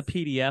plus the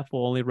PDF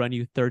will only run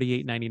you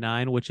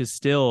 $38.99, which is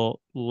still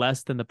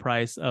less than the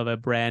price of a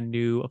brand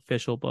new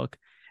official book,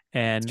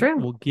 and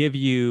will give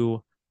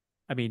you,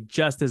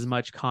 just as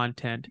much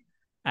content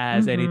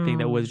as anything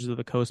that Wizards of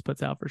the Coast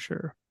puts out for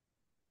sure.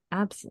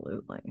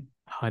 Absolutely.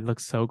 Oh, it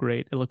looks so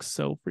great. It looks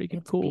so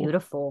freaking cool. It's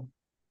beautiful.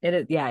 It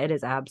is. Yeah, it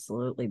is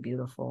absolutely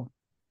beautiful.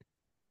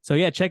 So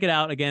yeah, check it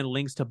out. Again,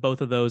 links to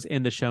both of those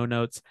in the show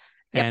notes.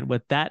 Yep. And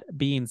with that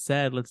being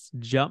said, let's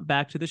jump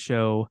back to the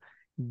show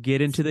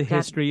get into the Got-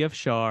 history of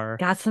Shar,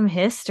 Got some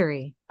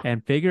history.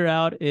 and figure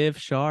out if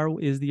Shar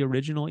is the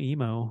original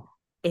emo.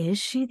 Is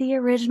she the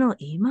original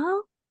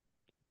emo?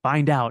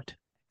 Find out.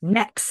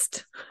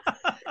 Next.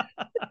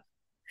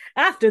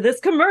 After this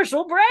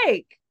commercial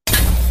break.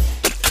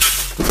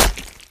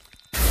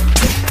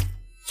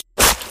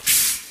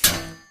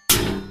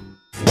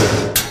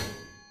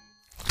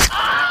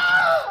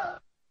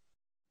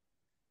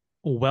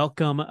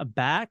 Welcome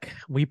back.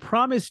 We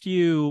promised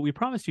you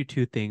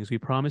two things. We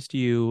promised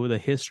you the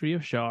history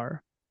of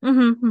Shar,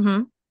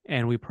 and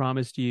we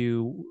promised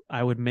you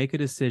I would make a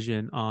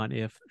decision on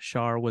if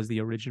Shar was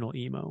the original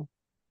emo.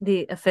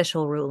 The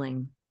official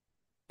ruling.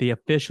 The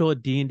official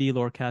D&D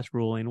Lorecast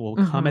ruling will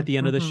come at the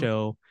end of the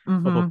show.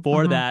 But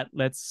before that,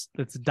 let's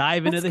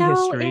dive into the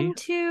history.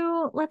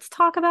 Let's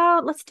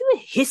do a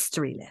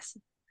history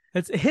lesson.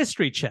 It's a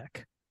history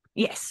check.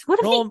 Yes. What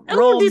are the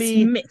roll oldest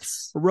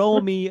myths? Roll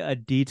me a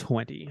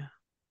D20.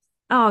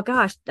 Oh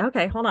gosh.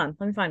 Okay, hold on.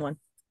 Let me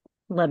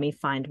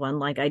find one.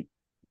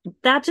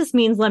 That just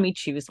means let me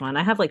choose one.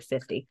 I have like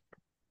 50.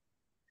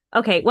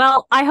 Okay,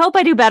 well, I hope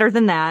I do better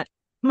than that.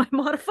 My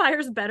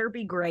modifiers better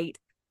be great.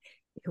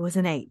 It was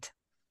an 8.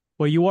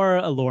 Well, you are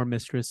a lore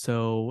mistress,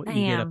 so you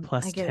get a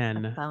plus I get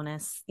 10 a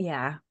bonus.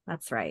 Yeah,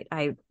 that's right.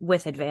 I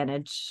with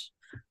advantage,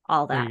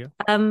 all that.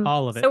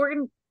 All of it. So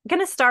we're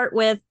gonna start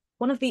with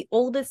one of the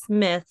oldest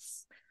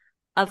myths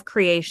of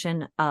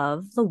creation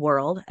of the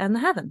world and the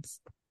heavens.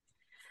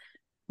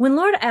 When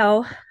Lord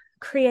El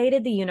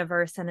created the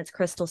universe and its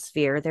crystal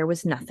sphere, there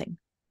was nothing,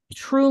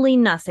 truly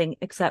nothing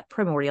except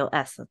primordial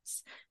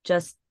essence,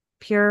 just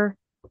pure,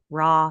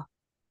 raw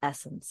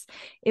essence.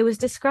 It was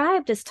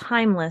described as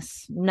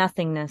timeless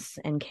nothingness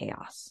and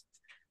chaos.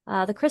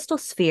 The crystal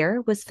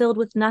sphere was filled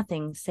with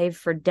nothing save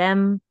for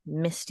dim,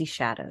 misty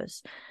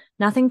shadows.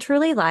 Nothing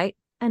truly light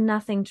and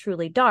nothing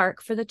truly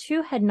dark, for the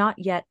two had not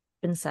yet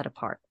been set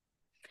apart.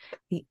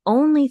 The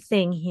only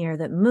thing here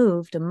that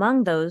moved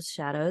among those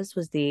shadows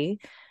was the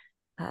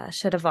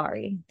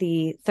Shadowvari,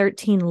 the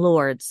 13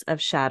 lords of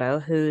shadow,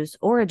 whose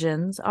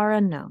origins are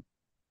unknown.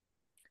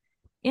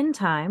 In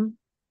time,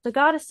 the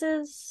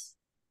goddesses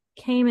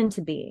came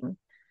into being.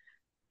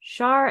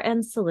 Shar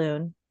and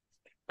Selûne,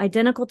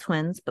 identical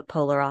twins but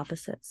polar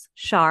opposites.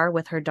 Shar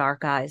with her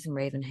dark eyes and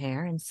raven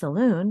hair, and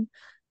Selûne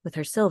with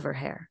her silver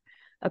hair.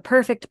 A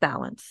perfect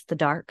balance, the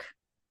dark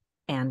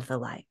and the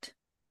light.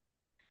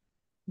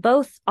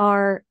 Both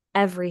are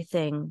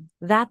everything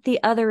that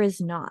the other is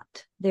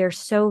not. They were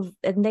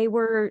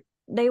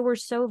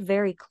so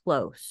very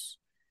close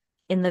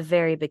in the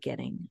very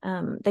beginning.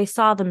 They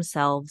saw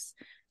themselves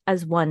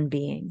as one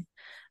being,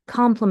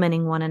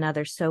 complementing one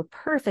another so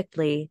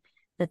perfectly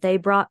that they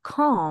brought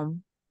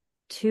calm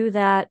to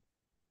that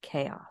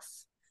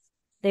chaos.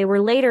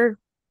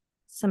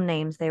 Some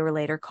names they were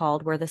later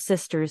called were the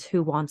sisters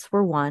who once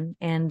were one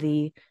and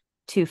the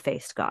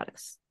two-faced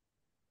goddess.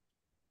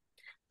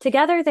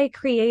 Together they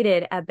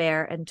created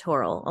Aber and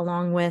Toril,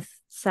 along with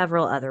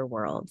several other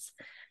worlds.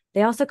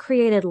 They also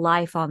created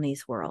life on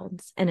these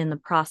worlds, and in the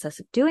process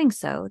of doing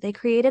so, they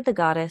created the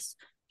goddess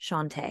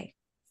Shantae.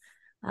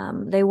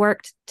 They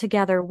worked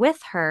together with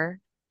her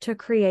to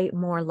create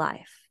more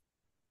life.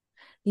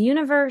 The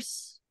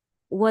universe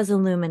was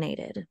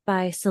illuminated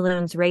by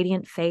Selûne's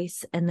radiant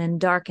face and then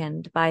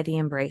darkened by the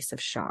embrace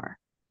of Shar.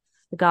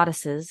 The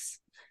goddesses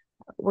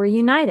were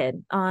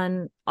united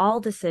on all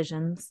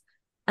decisions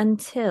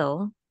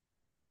until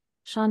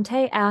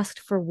Shantae asked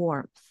for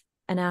warmth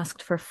and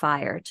asked for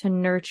fire to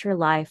nurture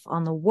life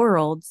on the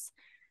worlds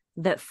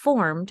that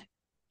formed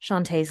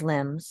Shantae's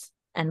limbs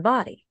and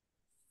body.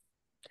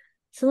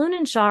 Selûne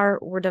and Shar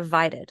were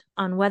divided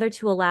on whether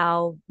to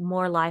allow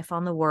more life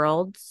on the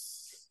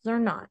worlds or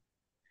not.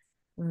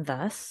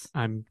 Thus,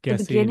 I'm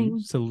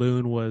guessing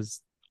Selûne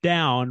was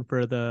down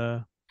for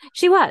the.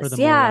 She was,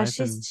 yeah.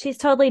 She's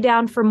totally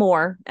down for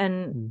more,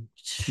 and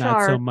Shar,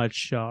 not so much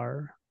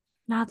Shar.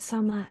 Not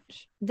so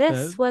much.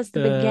 This was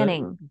the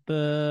beginning.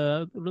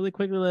 Really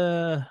quickly,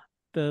 the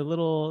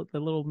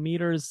little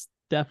meter's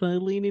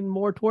definitely leaning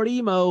more toward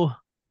emo.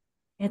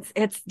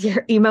 It's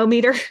your emo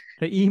meter.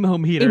 The emo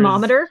meter.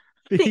 Emometer.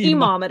 The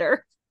emometer.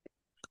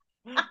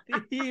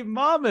 The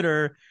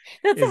emometer.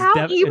 That's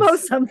how emo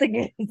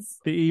something is.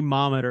 The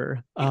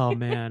emometer. Oh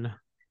man,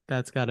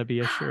 that's got to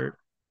be a shirt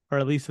or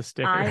at least a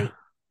sticker.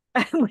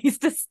 At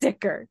least a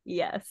sticker,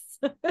 yes.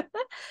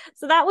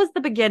 So that was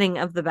the beginning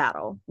of the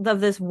battle, of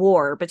this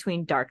war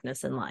between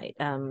darkness and light.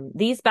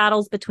 These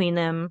battles between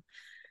them,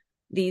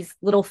 these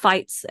little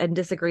fights and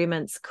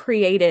disagreements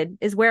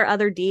is where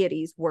other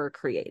deities were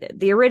created.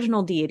 The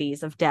original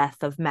deities of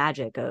death, of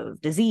magic, of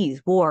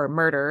disease, war,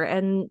 murder,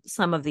 and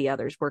some of the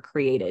others were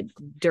created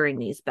during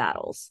these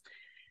battles.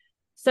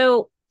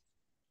 So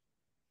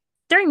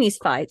during these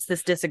fights,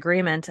 this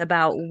disagreement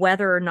about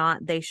whether or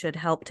not they should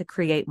help to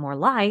create more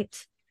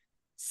light,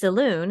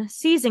 Selûne,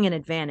 seizing an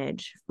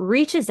advantage,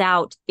 reaches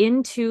out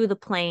into the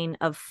plane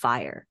of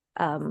fire,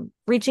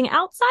 reaching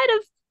outside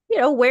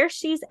of where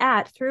she's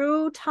at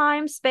through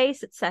time,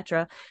 space,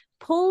 etc.,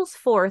 pulls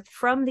forth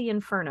from the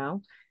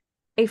inferno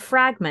a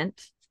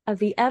fragment of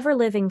the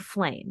ever-living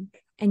flame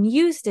and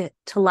used it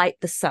to light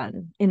the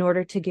sun in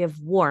order to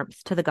give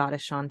warmth to the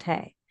goddess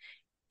Shantae.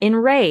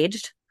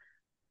 Enraged,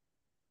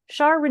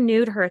 Shar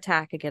renewed her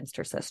attack against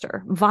her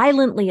sister,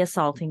 violently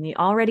assaulting the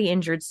already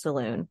injured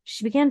Saloon.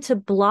 She began to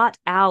blot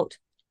out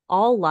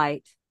all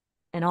light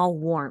and all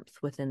warmth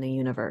within the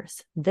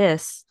universe.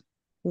 This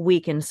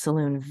weakened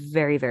Saloon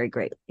very, very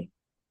greatly.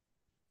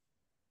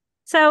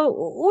 So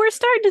we're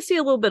starting to see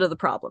a little bit of the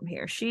problem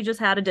here. She just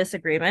had a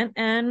disagreement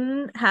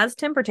and has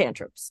temper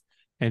tantrums.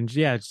 And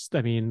yeah, just,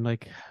 I mean,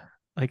 like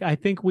I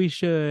think we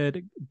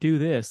should do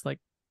this. Like,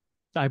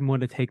 I'm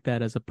going to take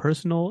that as a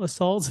personal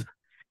assault.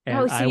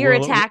 And so you're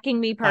attacking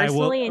me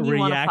personally and you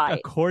want to fight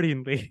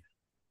accordingly.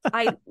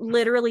 I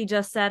literally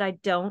just said I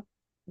don't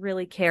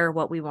really care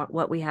what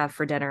we have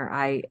for dinner.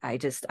 I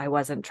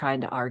wasn't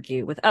trying to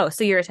argue with,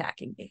 so you're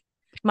attacking me.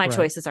 My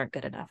choices aren't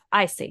good enough.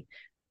 I see.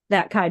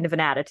 That kind of an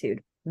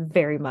attitude.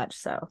 Very much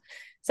so.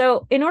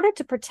 So in order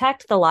to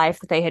protect the life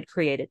that they had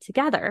created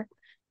together,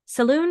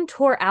 Saloon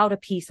tore out a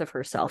piece of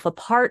herself, a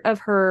part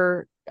of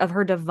her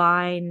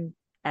divine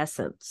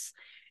essence.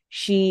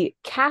 She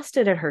cast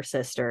it at her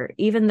sister,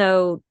 even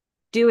though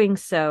doing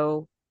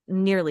so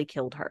nearly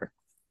killed her.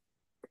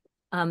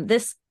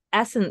 This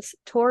essence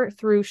tore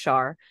through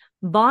Shar,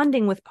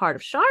 bonding with part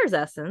of Shar's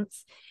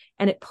essence,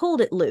 and it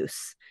pulled it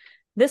loose.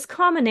 This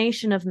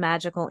combination of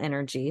magical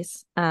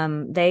energies,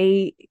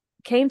 they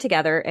came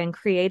together and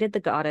created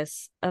the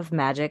goddess of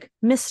magic,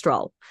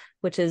 Mistral,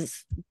 which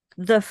is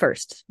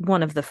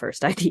one of the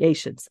first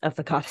ideations of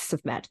the goddess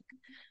of magic.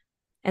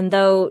 And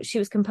though she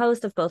was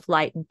composed of both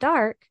light and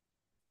dark,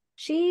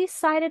 she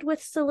sided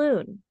with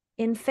Saloon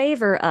in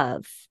favor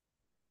of,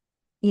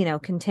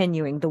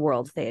 continuing the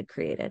worlds they had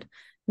created.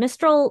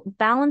 Mistral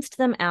balanced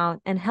them out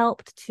and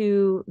helped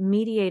to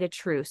mediate a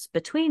truce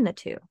between the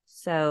two.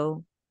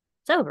 So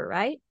it's over,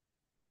 right?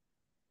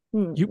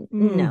 No.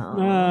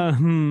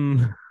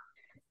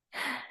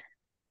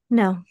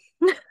 No.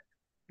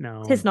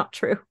 No. It's not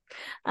true.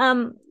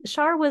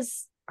 Shar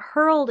was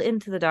hurled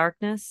into the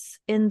darkness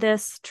in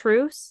this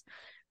truce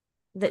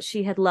that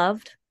she had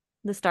loved,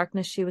 this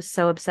darkness she was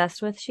so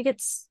obsessed with. She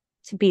gets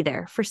to be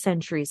there for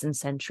centuries and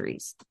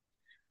centuries,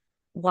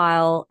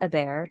 while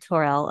Eber,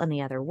 Torel, and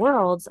the other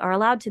worlds are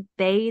allowed to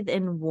bathe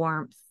in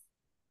warmth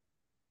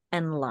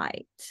and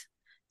light.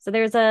 So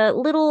there's a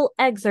little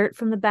excerpt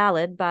from the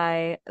ballad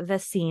by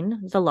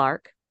Vecine, the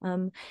lark.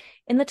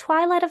 In the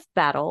twilight of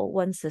battle,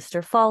 one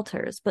sister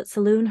falters, but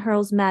Saloon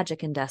hurls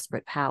magic in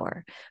desperate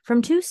power.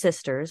 From two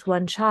sisters,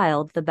 one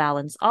child the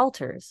balance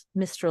alters.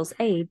 Mistral's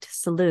aid to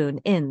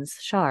Saloon ends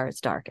Shar's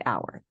dark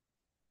hour.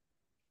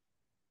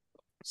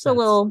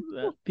 So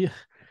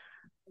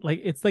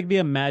it's like the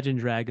Imagine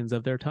Dragons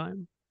of their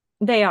time.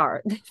 They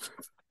are.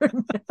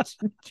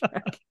 Imagine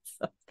Dragons.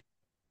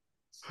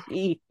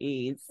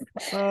 Jeez.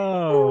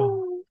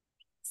 Oh.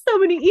 So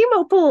many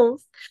emo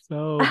pulls.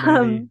 So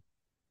many.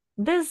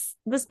 This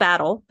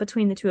battle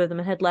between the two of them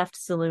had left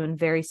Saloon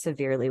very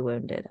severely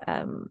wounded.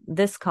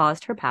 This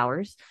caused her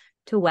powers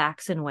to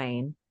wax and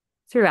wane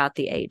throughout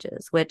the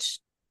ages, which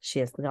she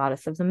is the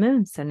goddess of the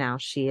moon. So now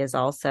she is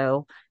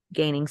also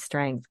gaining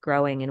strength,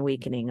 growing and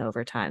weakening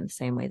over time, the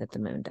same way that the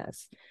moon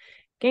does.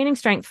 Gaining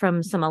strength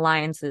from some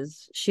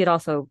alliances, she had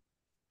also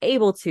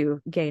able to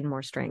gain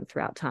more strength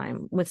throughout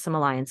time with some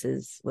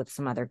alliances with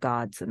some other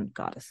gods and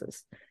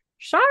goddesses.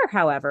 Shar,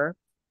 however,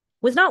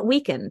 was not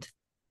weakened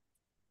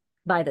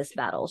by this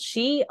battle.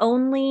 She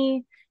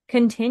only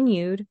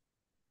continued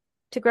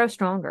to grow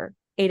stronger,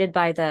 aided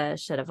by the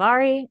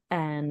Shadowvari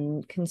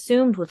and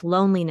consumed with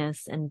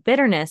loneliness and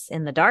bitterness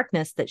in the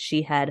darkness that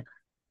she had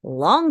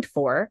longed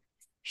for.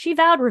 She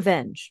vowed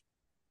revenge.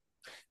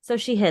 So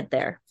she hid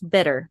there,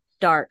 bitter,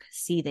 dark,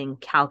 seething,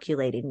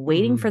 calculating,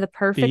 waiting for the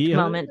perfect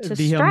moment to strike.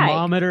 The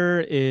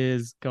thermometer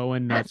is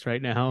going nuts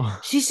right now.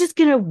 She's just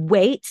gonna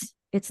wait.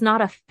 It's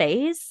not a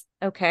phase,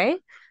 okay?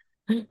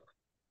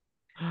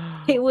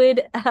 They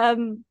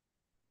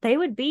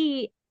would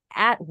be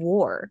at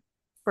war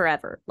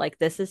forever. Like,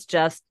 this is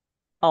just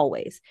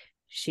always.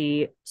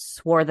 She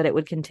swore that it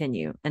would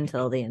continue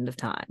until the end of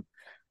time.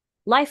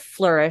 Life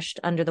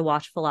flourished under the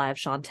watchful eye of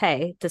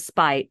Shantae,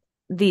 despite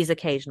these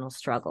occasional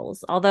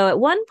struggles. Although at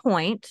one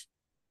point,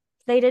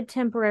 they did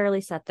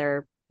temporarily set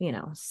their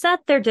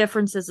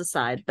differences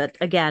aside. But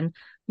again,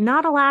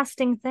 not a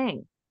lasting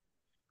thing.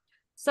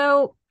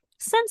 So,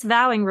 since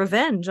vowing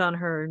revenge on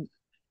her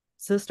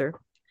sister,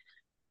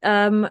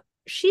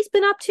 she's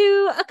been up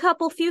to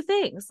a few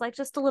things, like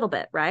just a little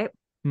bit, right?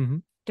 Mm-hmm.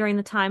 During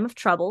the time of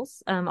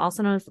troubles,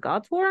 also known as the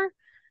Gods' War,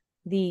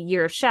 the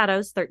Year of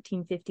Shadows,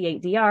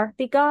 1358 DR,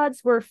 the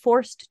gods were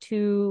forced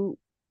to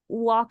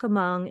walk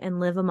among and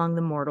live among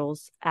the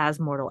mortals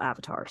as mortal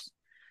avatars.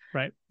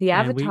 Right. The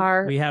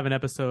avatar. We have an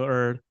episode,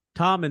 or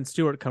Tom and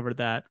Stuart covered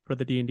that for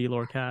the D&D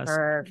Lorecast.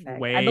 Perfect.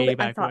 Way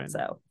back I thought when.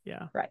 so.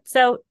 Yeah. Right.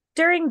 So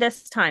during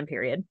this time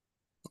period,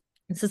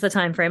 this is the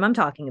time frame I'm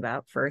talking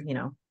about for,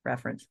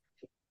 reference.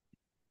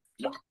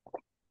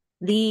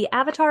 The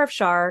avatar of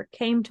Shar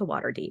came to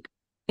Waterdeep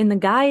in the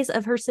guise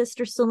of her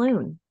sister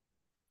Saloon.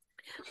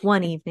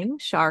 One evening,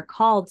 Shar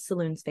called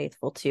Saloon's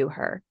faithful to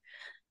her.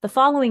 The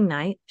following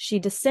night, she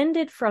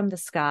descended from the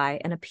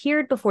sky and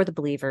appeared before the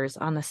believers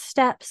on the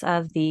steps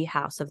of the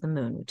House of the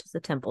Moon, which is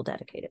the temple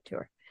dedicated to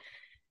her.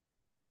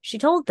 She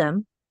told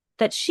them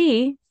that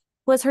she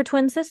was her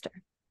twin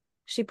sister.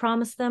 She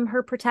promised them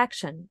her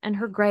protection and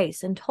her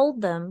grace and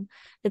told them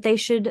that they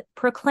should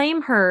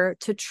proclaim her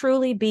to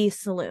truly be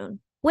Selûne,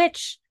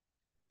 which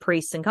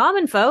priests and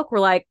common folk were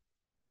like,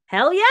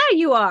 hell yeah,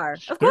 you are.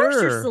 Of course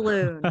you're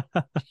Selûne.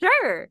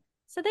 Sure.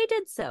 So they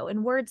did so,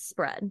 and word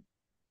spread.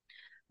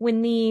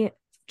 When the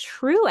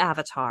true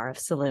avatar of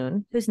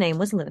Selûne, whose name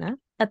was Luna,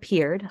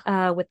 appeared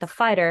with the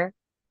fighter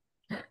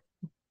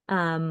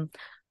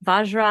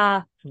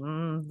Vajra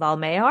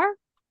Valmear,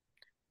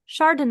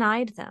 Shar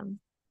denied them.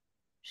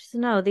 She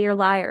said, no, they are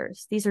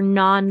liars. These are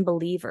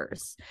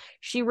non-believers.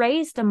 She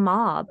raised a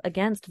mob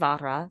against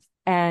Vajra,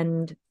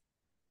 and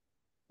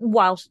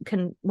while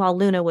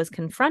Luna was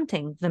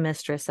confronting the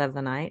mistress of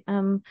the night,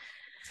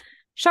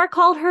 Shar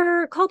called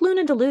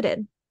Luna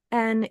deluded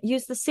and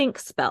used the sync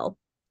spell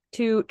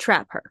to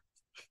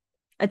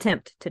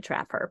attempt to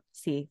trap her.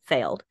 She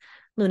failed.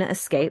 Luna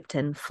escaped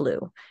and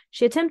flew.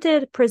 She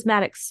attempted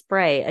prismatic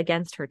spray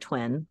against her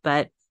twin,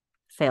 but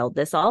failed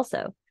this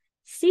also.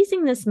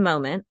 Seizing this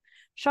moment,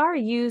 Shar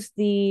used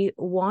the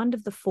Wand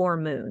of the Four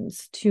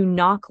Moons to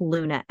knock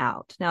Luna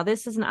out. Now,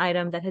 this is an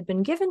item that had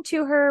been given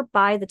to her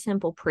by the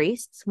temple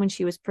priests when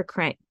she was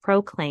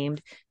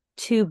proclaimed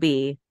to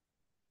be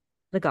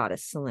the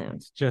goddess Selûne.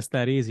 It's just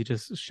that easy.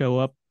 Just show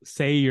up,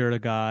 say you're a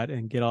god,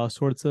 and get all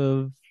sorts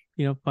of,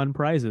 fun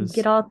prizes.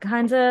 Get all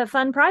kinds of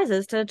fun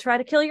prizes to try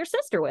to kill your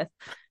sister with.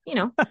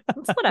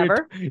 It's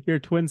whatever. Your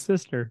twin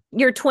sister.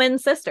 Your twin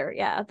sister,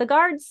 yeah. The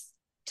guards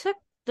took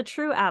the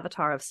true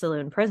avatar of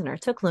Selûne prisoner,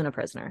 took Luna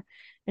prisoner.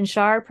 And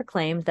Shar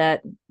proclaimed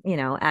that,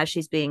 as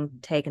she's being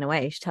taken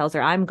away, she tells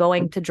her, I'm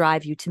going to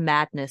drive you to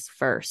madness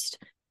first.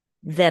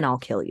 Then I'll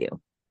kill you.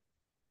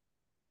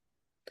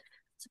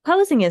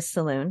 Supposing as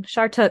Selûne,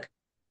 Shar took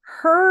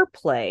her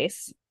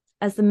place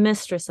as the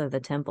mistress of the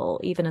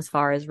temple, even as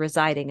far as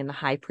residing in the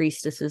high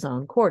priestess's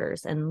own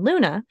quarters. And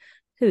Luna,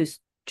 whose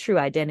true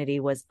identity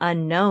was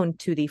unknown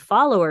to the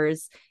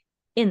followers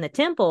in the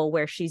temple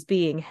where she's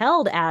being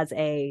held as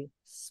a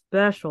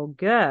special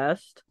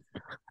guest,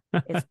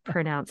 is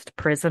pronounced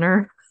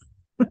prisoner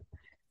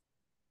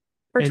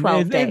for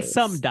 12 days. In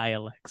some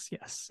dialects,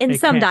 yes. In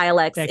some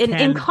dialects.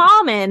 In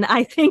common,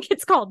 I think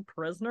it's called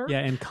prisoner.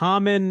 Yeah, in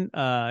common,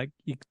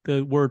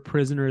 the word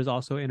prisoner is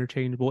also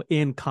interchangeable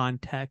in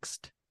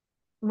context.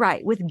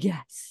 Right, with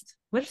guest.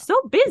 We're so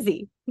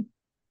busy.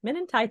 Men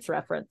in Tights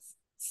reference.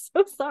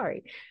 So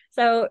sorry.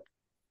 So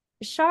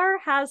Shar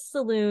has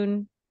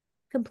Selûne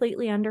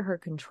completely under her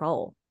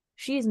control.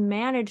 She's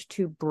managed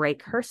to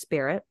break her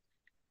spirit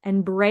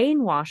and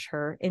brainwash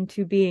her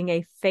into being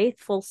a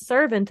faithful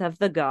servant of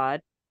the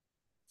god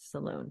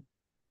Selûne.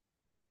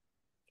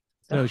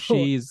 So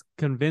she's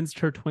convinced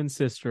her twin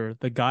sister,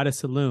 the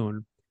goddess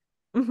Selûne,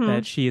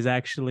 that she is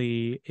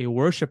actually a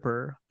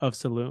worshiper of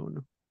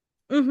Selûne.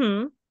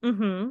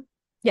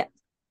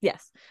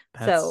 Yes.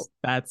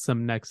 That's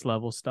some next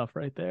level stuff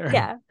right there.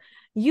 Yeah.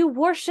 You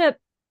worship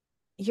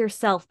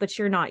yourself, but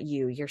you're not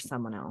you. You're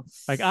someone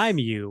else. Like, I'm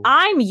you.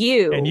 I'm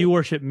you. And you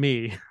worship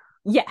me.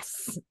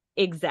 Yes,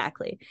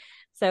 exactly.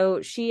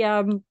 So she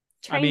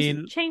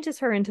changes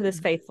her into this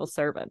faithful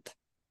servant.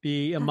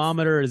 The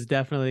thermometer is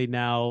definitely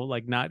now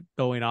not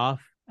going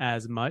off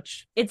as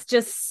much. It's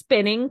just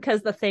spinning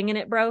because the thing in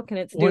it broke and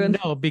it's doing.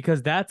 No,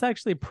 because that's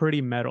actually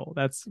pretty metal.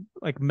 That's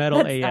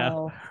metal AF.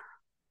 Oh.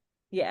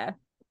 Yeah.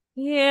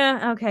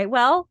 Yeah. Okay.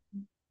 Well,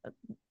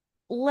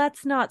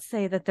 let's not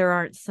say that there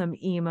aren't some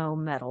emo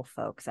metal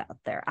folks out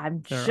there.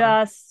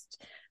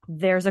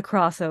 There's a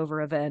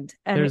crossover event,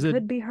 and it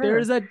could be her.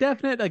 There's a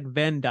definite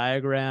Venn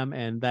diagram,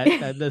 and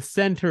that the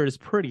center is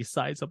pretty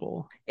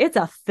sizable. It's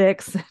a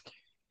thick center.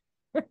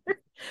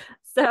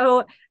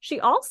 So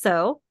she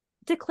also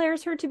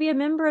declares her to be a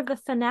member of the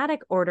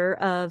fanatic order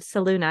of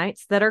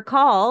Selûnites that are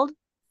called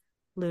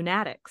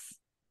lunatics,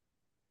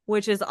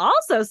 which is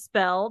also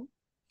spelled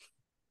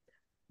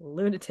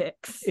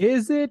lunatics.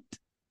 Is it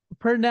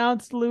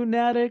pronounced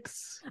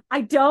lunatics?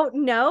 I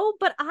don't know,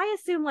 but I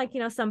assume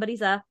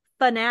somebody's a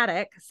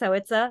fanatic, so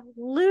it's a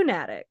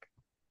lunatic.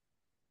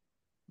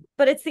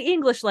 But it's the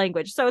English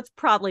language, so it's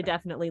probably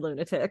definitely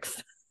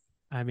lunatics.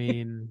 I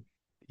mean,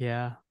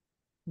 yeah.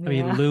 I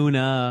mean,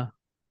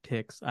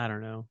 lunatics. I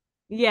don't know.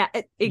 Yeah,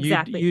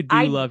 exactly. You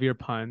do love your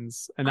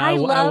puns, and I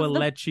will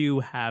let you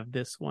have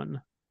this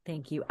one.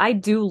 Thank you. I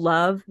do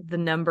love the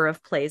number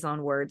of plays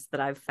on words that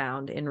I've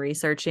found in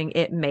researching.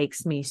 It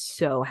makes me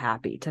so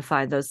happy to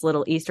find those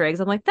little Easter eggs.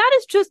 I'm like,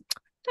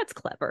 that's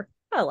clever.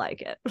 I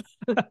like it.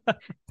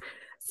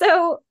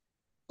 So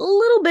a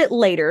little bit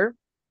later,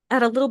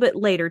 at a little bit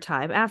later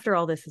time, after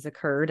all this has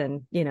occurred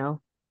and,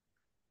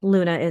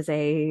 Luna is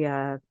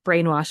a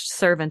brainwashed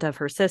servant of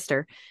her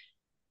sister,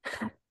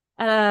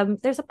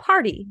 there's a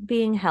party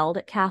being held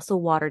at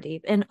Castle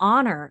Waterdeep in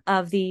honor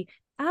of the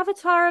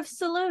Avatar of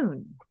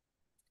Selûne.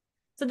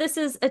 So this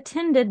is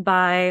attended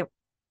by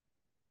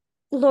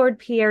Lord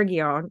Pierre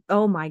Guiron.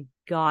 Oh my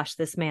gosh,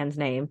 this man's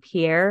name.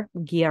 Pierre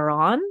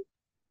Guiron.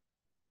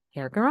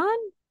 Hergeron?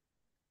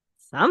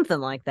 Something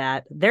like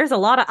that. There's a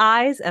lot of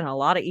I's and a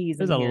lot of E's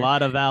There's in a here.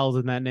 lot of vowels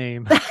in that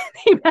name.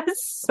 He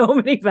has so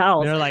many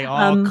vowels. They're like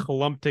all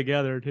clumped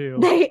together too.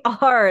 They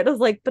are. It was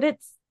like, but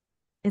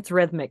it's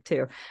rhythmic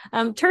too.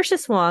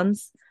 Tertius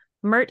Wands,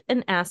 Mert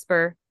and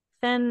Asper,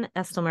 Fen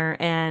Estelmer,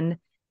 and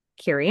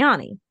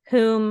Kiriani,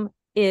 whom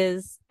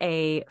is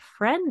a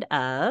friend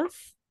of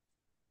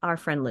our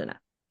friend Luna.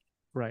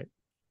 Right.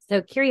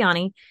 So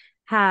Kiriani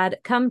had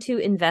come to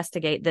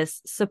investigate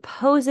this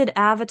supposed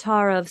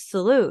avatar of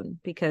Saloon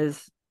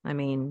because, I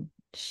mean,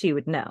 she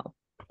would know.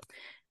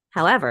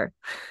 However,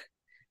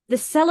 the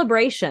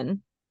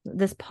celebration,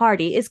 this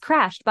party, is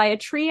crashed by a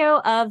trio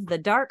of the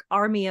Dark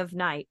Army of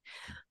Night,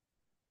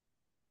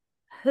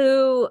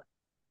 who,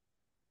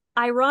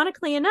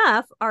 ironically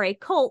enough, are a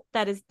cult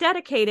that is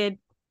dedicated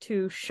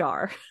to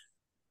Shar.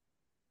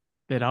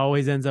 It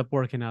always ends up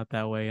working out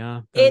that way,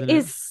 huh? It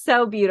is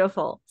so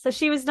beautiful. So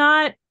she is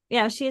not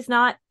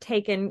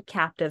taken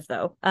captive,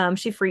 though.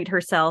 She freed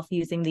herself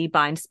using the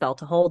bind spell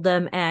to hold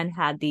them and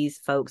had these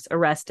folks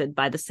arrested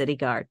by the city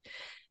guard.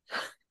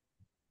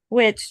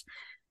 Which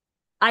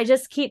I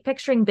just keep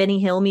picturing Benny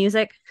Hill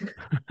music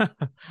for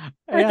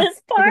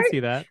this part. I can see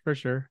that for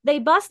sure. They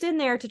bust in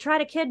there to try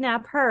to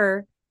kidnap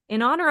her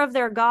in honor of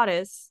their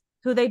goddess,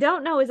 who they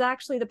don't know is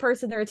actually the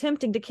person they're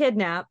attempting to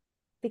kidnap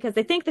because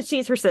they think that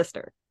she's her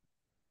sister.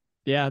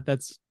 Yeah,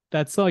 that's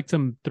like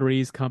some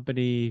Three's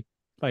Company,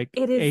 like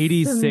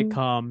 80s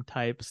sitcom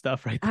type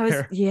stuff right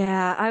there.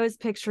 I was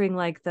picturing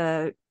like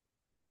the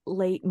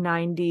late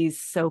 90s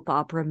soap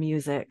opera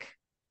music.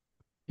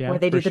 Yeah, where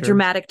they do the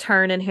dramatic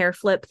turn and hair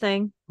flip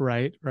thing.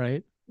 Right.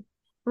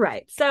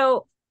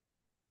 So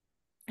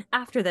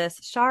after this,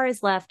 Shar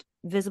is left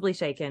visibly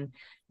shaken,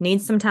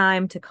 needs some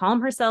time to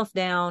calm herself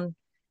down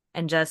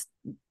and just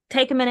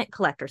take a minute,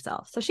 collect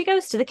herself. So she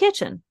goes to the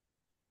kitchen.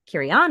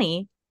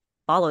 Kiriani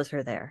follows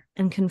her there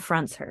and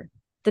confronts her,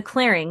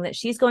 declaring that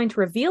she's going to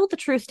reveal the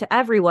truth to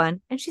everyone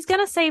and she's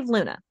going to save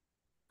Luna.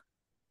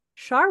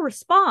 Shar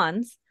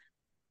responds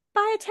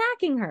by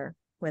attacking her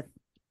with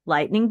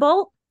lightning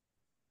bolt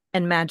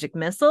and magic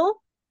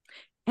missile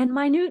and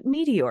minute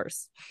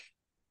meteors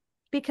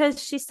because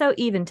she's so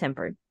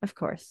even-tempered, of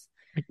course.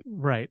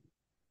 Right.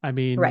 I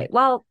mean, right.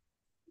 Well,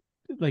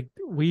 like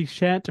we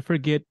shan't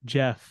forget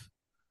Jeff,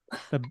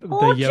 the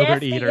yogurt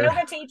Jeff, eater. The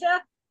yoga teacher.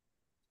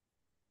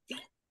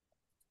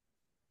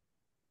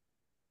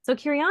 So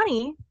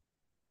Kiriani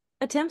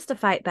attempts to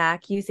fight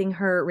back using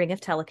her ring of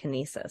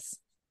telekinesis.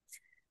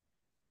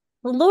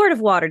 The Lord of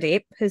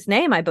Waterdeep, whose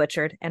name I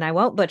butchered and I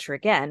won't butcher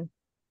again,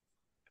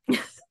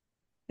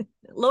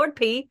 Lord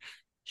P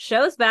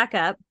shows back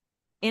up,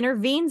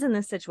 intervenes in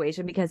this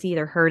situation because he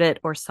either heard it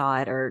or saw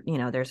it or,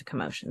 there's a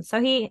commotion.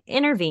 So he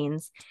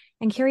intervenes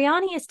and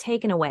Kiriani is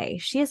taken away.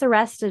 She is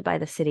arrested by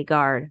the city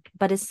guard,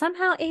 but is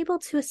somehow able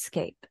to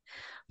escape.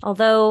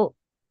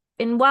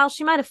 While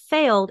she might have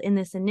failed in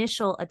this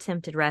initial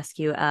attempted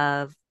rescue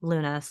of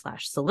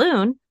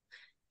Luna/Saloon,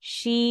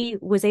 she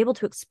was able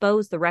to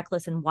expose the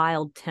reckless and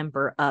wild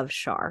temper of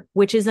Shar,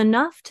 which is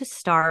enough to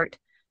start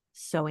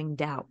sowing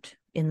doubt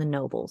in the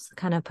nobles,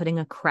 kind of putting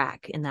a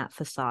crack in that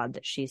facade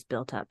that she's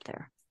built up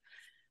there.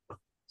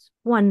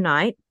 One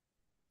night,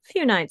 a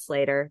few nights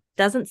later,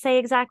 doesn't say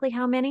exactly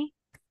how many,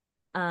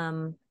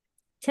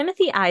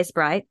 Timothy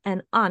Eyebright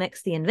and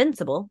Onyx the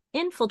Invincible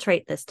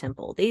infiltrate this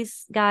temple.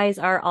 These guys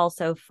are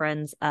also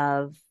friends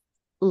of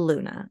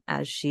Luna,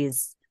 as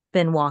she's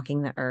been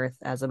walking the earth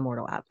as a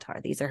mortal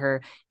avatar. These are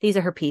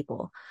her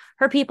people.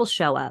 Her people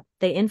show up.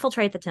 They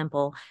infiltrate the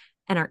temple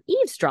and are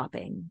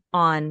eavesdropping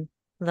on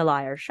the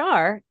liar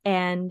Shar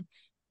and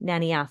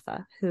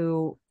Naniatha,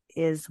 who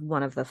is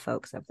one of the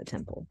folks of the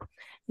temple.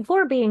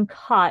 Before being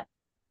caught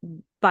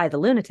by the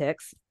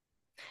lunatics,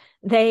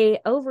 they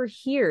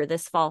overhear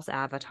this false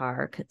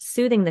avatar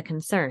soothing the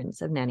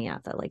concerns of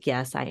Naniatha. Like,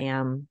 yes, I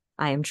am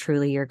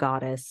truly your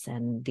goddess,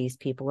 and these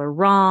people are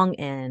wrong,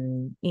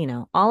 and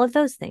all of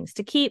those things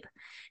to keep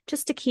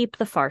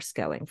the farce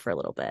going for a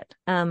little bit.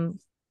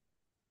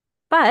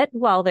 But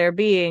while they're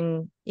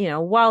being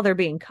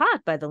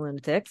caught by the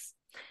lunatics,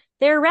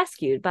 they're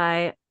rescued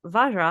by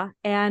Vajra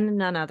and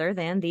none other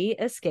than the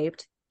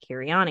escaped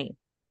Kiriani.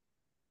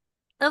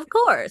 Of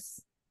course,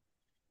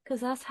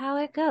 because that's how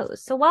it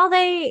goes. So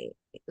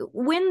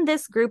when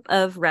this group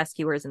of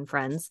rescuers and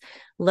friends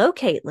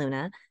locate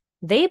Luna,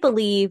 they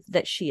believe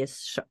that she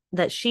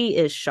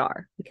is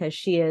Shar because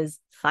she is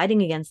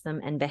fighting against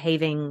them and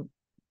behaving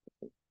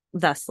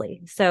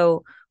thusly.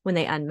 So when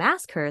they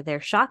unmask her,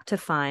 they're shocked to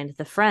find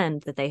the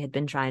friend that they had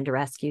been trying to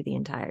rescue the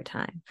entire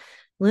time.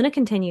 Luna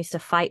continues to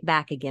fight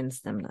back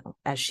against them, though,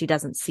 as she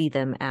doesn't see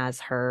them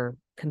as her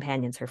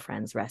companions, her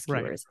friends,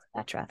 rescuers,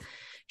 etc.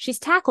 She's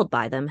tackled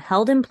by them,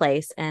 held in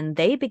place, and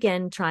they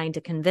begin trying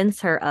to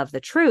convince her of the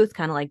truth,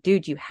 kind of like,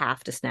 dude, you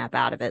have to snap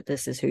out of it.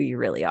 This is who you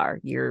really are.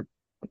 You're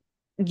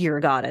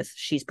a goddess.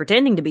 She's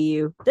pretending to be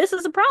you. This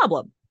is a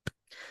problem.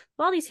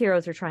 While these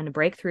heroes are trying to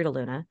break through to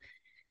Luna,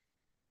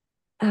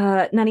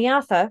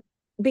 Naniatha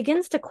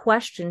begins to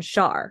question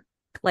Shar.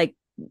 Like,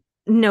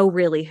 no,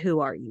 really,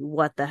 who are you?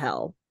 What the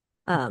hell?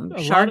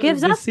 Shar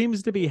gives this up.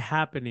 seems to be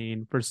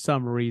happening for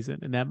some reason,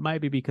 and that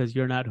might be because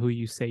you're not who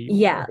you say you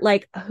Yeah, are.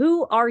 like,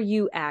 who are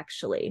you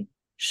actually?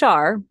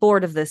 Shar,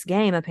 bored of this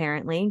game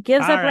apparently,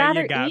 gives All up right, you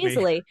rather got me.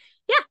 easily.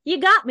 Yeah, you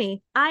got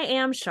me. I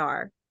am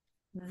Shar.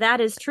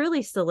 That is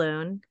truly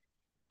Saloon,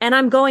 and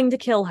I'm going to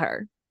kill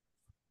her.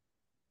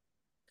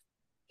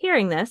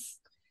 Hearing this,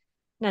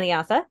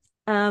 Naniatha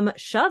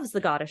shoves the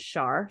goddess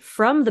Shar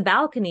from the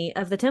balcony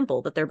of the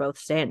temple that they're both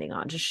standing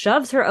on, just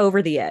shoves her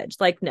over the edge.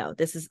 Like, no,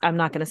 I'm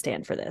not going to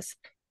stand for this.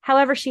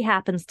 However, she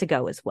happens to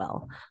go as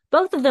well.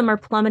 Both of them are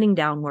plummeting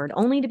downward,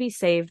 only to be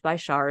saved by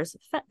Shar's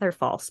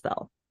Featherfall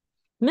spell.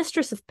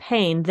 Mistress of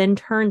Pain then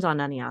turns on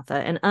Naniatha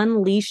and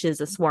unleashes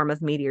a swarm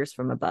of meteors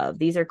from above.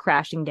 These are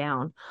crashing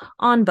down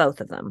on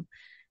both of them.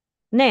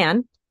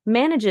 Nan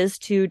manages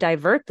to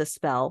divert the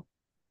spell,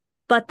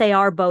 but they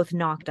are both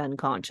knocked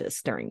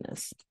unconscious during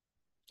this.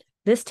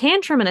 This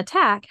tantrum and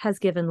attack has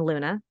given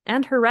Luna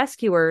and her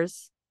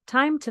rescuers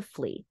time to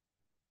flee.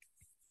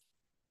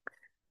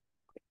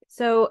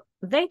 So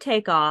they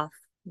take off.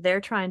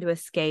 They're trying to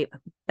escape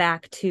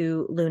back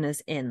to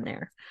Luna's inn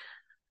there.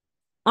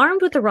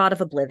 Armed with the Rod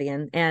of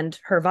Oblivion and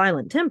her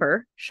violent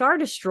temper, Shar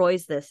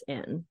destroys this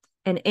inn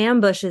and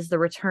ambushes the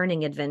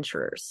returning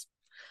adventurers.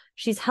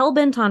 She's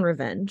hell-bent on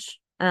revenge.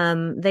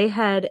 They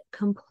had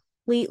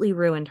completely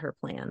ruined her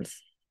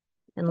plans.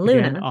 And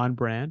Luna... Again, on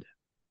brand.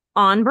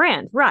 On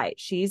brand, right.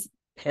 She's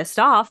pissed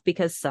off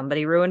because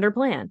somebody ruined her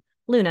plan.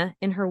 Luna,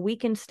 in her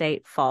weakened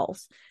state,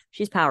 falls.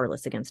 She's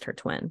powerless against her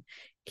twin.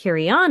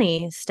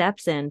 Kiriani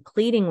steps in,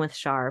 pleading with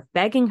Shar,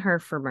 begging her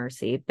for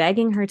mercy,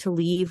 begging her to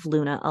leave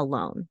Luna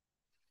alone.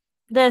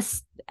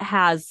 This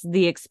has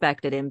the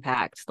expected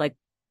impact, like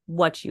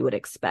what you would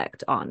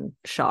expect on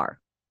Shar.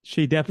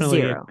 She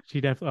definitely, Zero.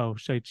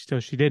 So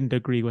she didn't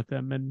agree with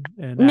them and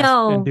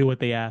No. and do what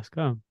they asked.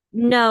 Oh,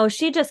 no,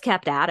 she just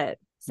kept at it.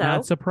 So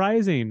not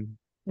surprising.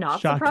 Not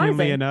shockingly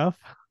surprising. enough.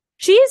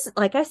 She's,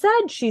 like I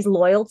said, she's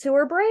loyal to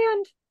her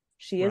brand.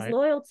 She is Right.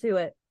 loyal to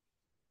it.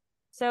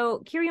 So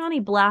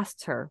Kiriani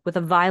blasts her with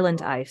a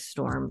violent ice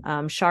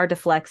storm. Shar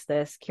deflects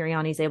this.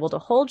 Kiriani's able to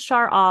hold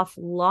Shar off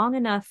long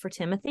enough for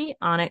Timothy,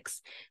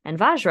 Onyx, and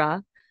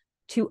Vajra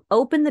to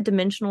open the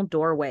dimensional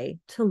doorway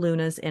to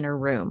Luna's inner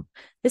room.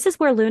 This is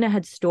where Luna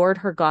had stored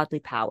her godly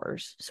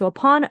powers. So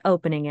upon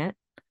opening it,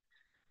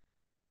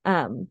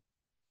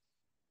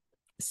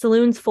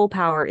 Saloon's full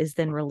power is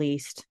then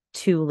released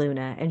to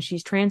Luna, and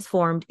she's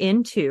transformed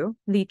into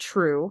the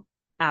true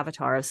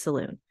avatar of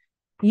Saloon.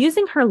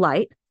 Using her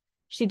light,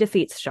 she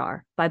defeats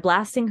Shar by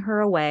blasting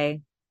her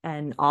away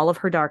and all of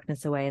her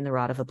darkness away in the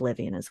Rod of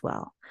Oblivion as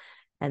well.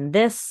 And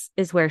this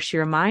is where she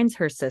reminds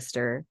her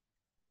sister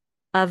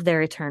of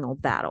their eternal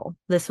battle.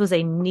 This was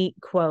a neat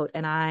quote,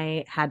 and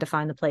I had to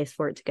find the place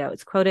for it to go.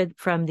 It's quoted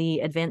from the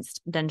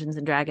Advanced Dungeons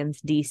and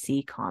Dragons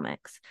DC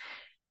comics.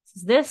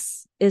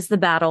 This is the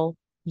battle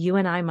you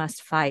and I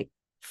must fight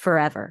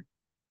forever.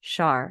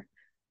 Shar,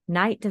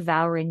 night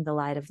devouring the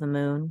light of the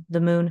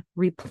moon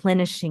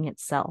replenishing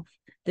itself.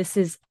 This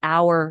is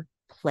our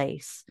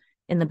place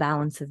in the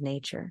balance of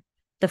nature,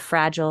 the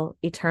fragile,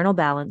 eternal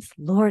balance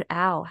Lord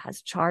Owl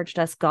has charged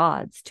us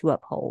gods to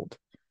uphold.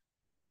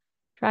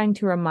 Trying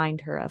to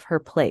remind her of her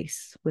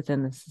place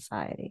within the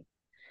society.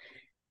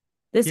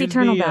 This Gives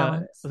eternal me,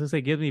 balance. I was gonna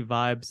say, gives me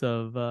vibes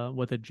of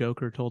what the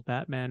Joker told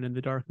Batman in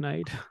The Dark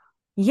Knight.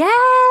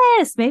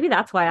 Yes, maybe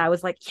that's why I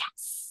was like,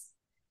 yes,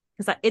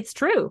 because it's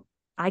true.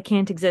 I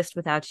can't exist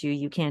without you.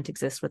 You can't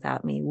exist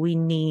without me. We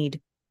need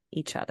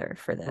each other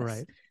for this.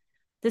 Right.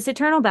 This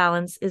eternal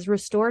balance is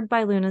restored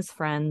by Luna's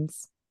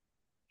friends,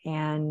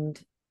 and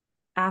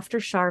after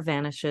Shar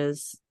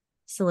vanishes,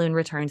 Saloon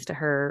returns to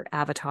her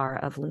avatar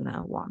of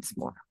Luna once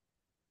more.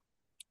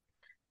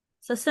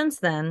 So since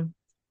then,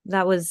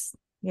 that was,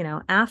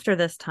 after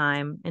this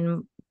time,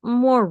 in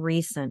more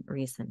recent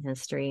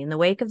history, in the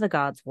wake of the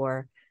Gods'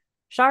 War,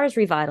 Shar is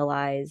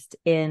revitalized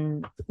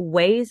in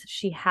ways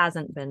she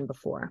hasn't been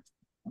before.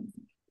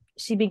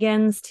 She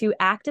begins to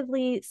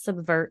actively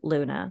subvert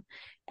Luna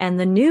and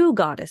the new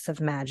goddess of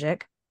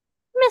magic,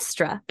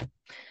 Mystra.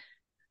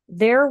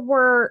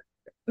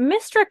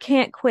 Mystra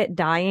can't quit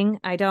dying.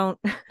 I don't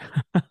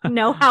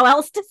know how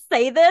else to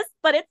say this,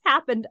 but it's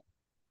happened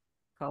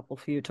a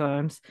few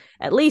times,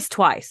 at least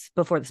twice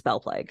before the Spell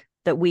Plague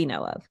that we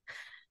know of.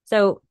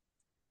 So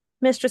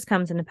Mistress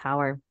comes into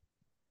power.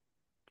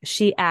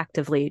 She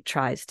actively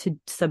tries to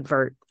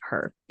subvert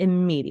her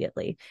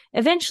immediately.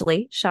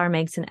 Eventually, Shar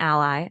makes an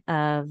ally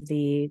of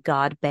the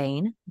god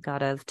Bane,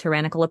 god of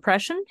tyrannical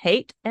oppression,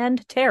 hate,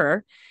 and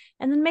terror,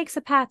 and then makes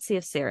a patsy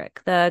of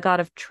Cyric, the god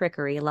of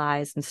trickery,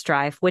 lies, and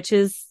strife, which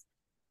is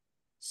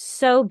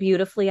so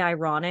beautifully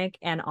ironic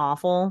and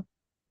awful.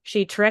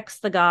 She tricks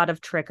the god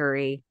of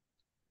trickery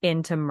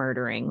into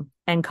murdering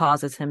and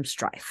causes him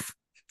strife.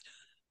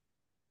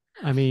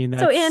 I mean,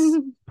 that's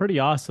pretty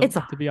awesome,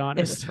 to be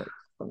honest.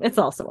 It's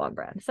also on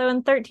brand. So in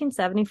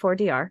 1374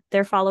 DR,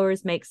 their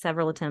followers make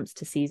several attempts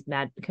to seize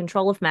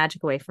control of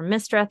magic away from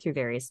Mystra through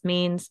various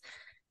means.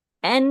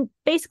 And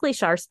basically,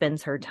 Shar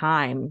spends her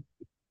time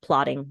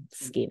plotting,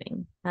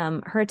 scheming.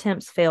 Her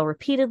attempts fail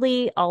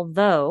repeatedly,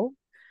 although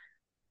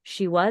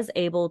she was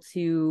able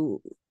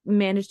to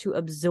manage to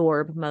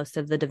absorb most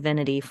of the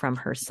divinity from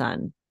her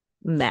son,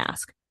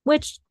 Mask,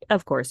 which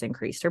of course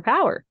increased her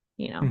power,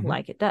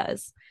 like it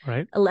does.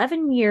 Right.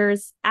 11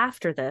 years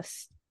after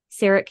this,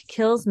 Sarek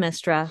kills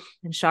Mystra,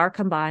 and Shar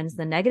combines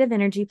the negative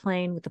energy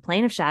plane with the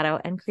plane of shadow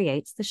and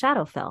creates the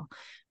Shadowfell,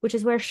 which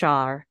is where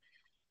Shar,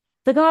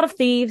 the god of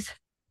thieves,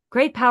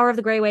 great power of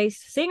the Grey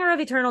Waste, singer of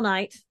eternal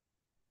night,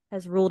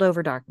 has ruled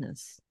over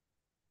darkness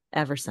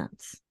ever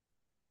since.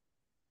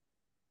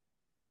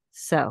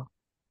 So,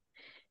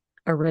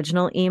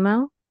 original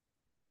emo.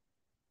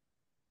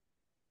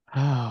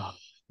 Oh,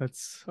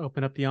 let's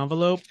open up the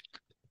envelope.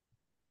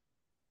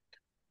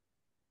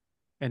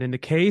 And in the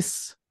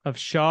case of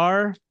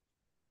Shar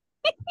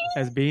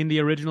as being the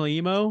original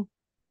emo,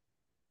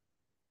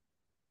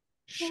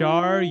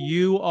 Shar,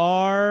 you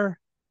are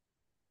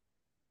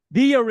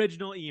the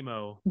original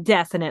emo.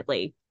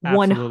 Definitely.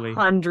 Absolutely.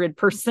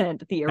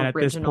 100% the original and at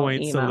this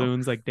point, emo.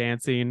 Saloon's like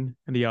dancing,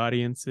 and the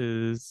audience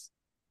is.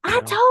 I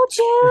told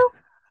you.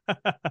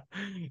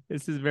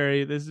 This is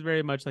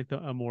very much like the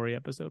Amori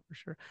episode for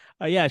sure.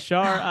 Yeah,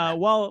 Shar.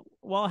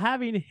 While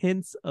having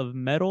hints of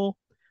metal,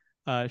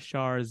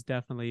 Shar is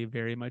definitely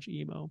very much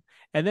emo.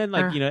 And then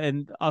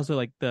and also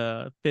like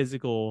the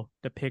physical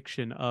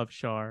depiction of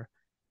Shar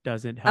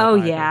doesn't help. Oh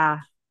either.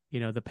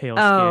 yeah. The pale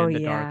skin,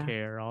 the dark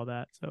hair, all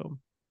that. So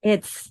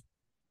it's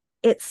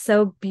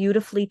so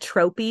beautifully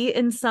tropey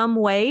in some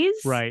ways.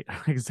 Right.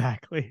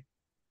 Exactly.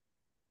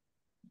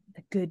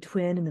 The good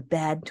twin and the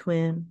bad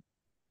twin.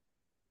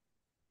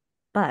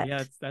 But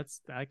yeah,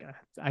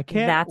 I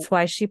can't. That's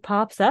why she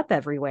pops up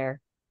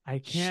everywhere. I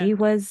can't. She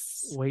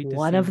was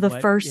one of the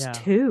first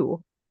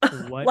two.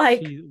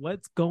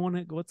 What's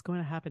going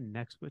to happen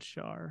next with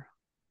Shar?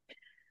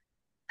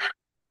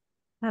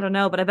 I don't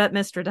know, but I bet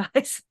Mystra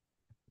dies.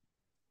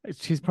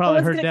 She's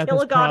probably her death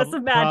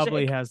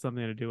probably has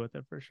something to do with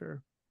it for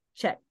sure.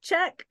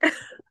 Check.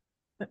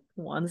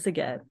 Once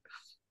again,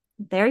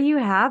 there you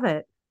have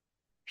it.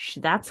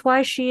 That's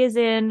why she is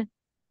in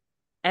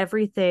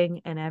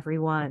everything and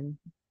everyone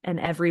and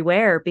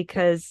everywhere,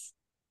 because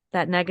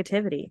that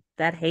negativity,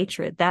 that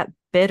hatred, that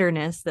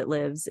bitterness that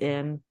lives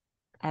in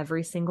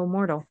every single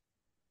mortal.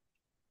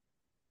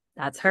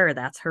 That's her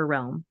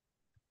realm.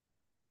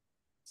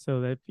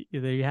 So there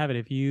you have it.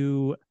 If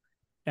you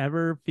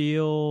ever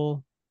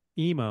feel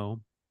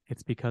emo,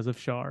 it's because of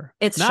Shar.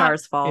 It's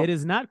Shar's fault. It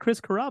is not Chris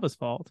Caraba's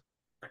fault.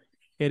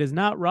 It is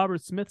not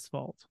Robert Smith's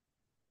fault.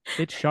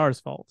 It's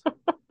Shar's fault.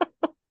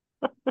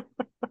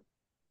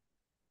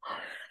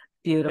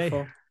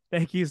 Beautiful.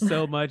 Thank you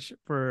so much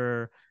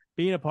for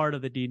being a part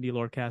of the D&D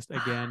Lorecast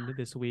again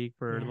this week,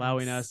 for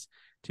allowing us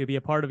to be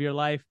a part of your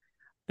life.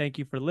 Thank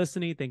you for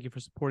listening. Thank you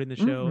for supporting the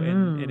show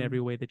in every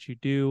way that you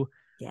do.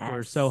 Yes.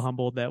 We're so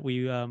humbled that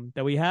we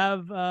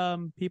have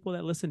people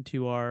that listen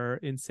to our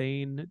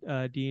insane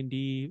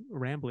D&D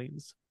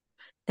ramblings.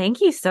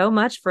 Thank you so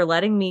much for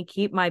letting me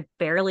keep my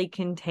barely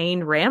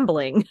contained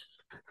rambling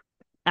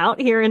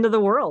out here into the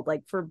world,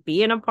 like for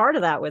being a part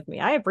of that with me.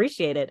 I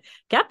appreciate it.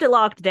 Kept it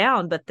locked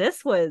down, but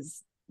this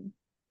was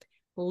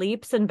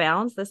leaps and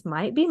bounds. This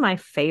might be my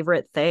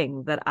favorite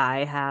thing that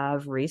I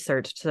have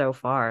researched so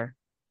far.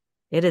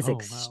 It is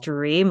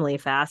extremely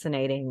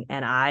fascinating,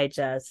 and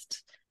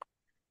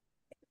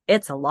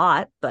it's a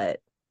lot, but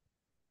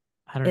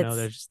I don't know.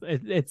 There's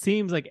it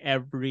seems like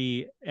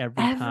every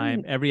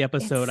time, every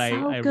episode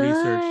I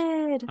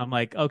research, I'm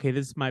like, okay,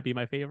 this might be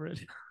my favorite.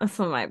 This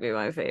one might be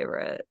my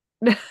favorite.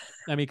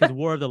 I mean, because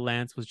War of the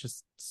Lance was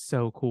just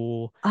so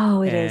cool.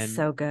 Oh, it is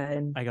so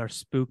good. Like our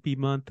Spooky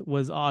month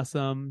was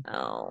awesome.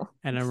 Oh,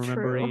 and I'm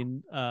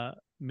remembering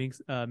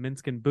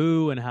Minsk and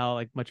Boo and how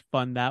like much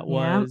fun that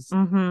was.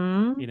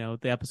 Mm-hmm.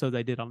 The episodes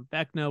I did on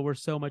Vecna were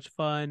so much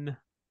fun.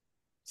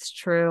 It's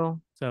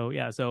true. So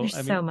yeah,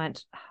 there's so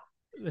much.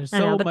 There's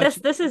so much.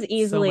 But this is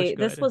easily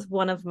this was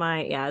one of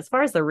my as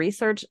far as the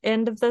research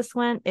end of this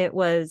went, it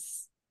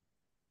was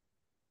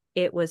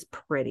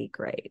pretty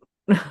great.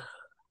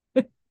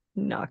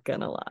 Not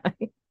gonna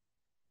lie.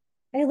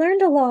 I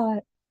learned a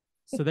lot.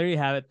 So there you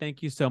have it.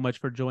 Thank you so much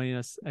for joining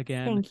us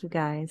again. Thank you,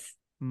 guys.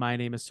 My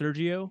name is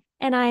Sergio.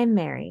 And I am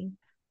Mary.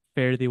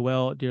 Fare thee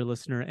well, dear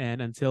listener,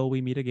 and until we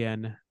meet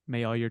again,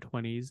 may all your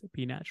 20s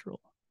be natural.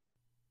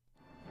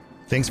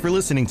 Thanks for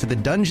listening to the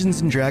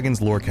Dungeons &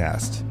 Dragons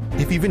Lorecast.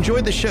 If you've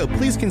enjoyed the show,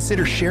 please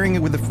consider sharing it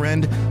with a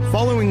friend,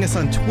 following us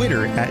on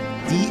Twitter at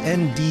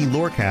DND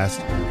Lorecast,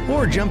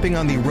 or jumping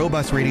on the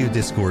Robots Radio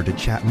Discord to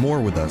chat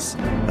more with us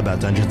about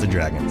Dungeons &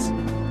 Dragons.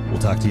 We'll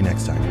talk to you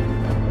next time.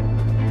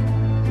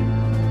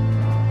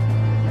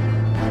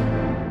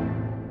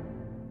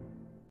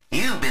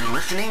 You've been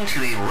listening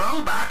to a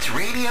Robots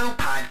Radio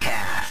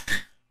podcast.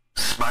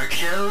 Smart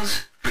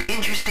shows for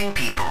interesting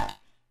people.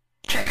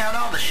 Check out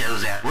all the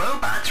shows at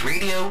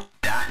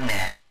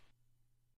robotsradio.net.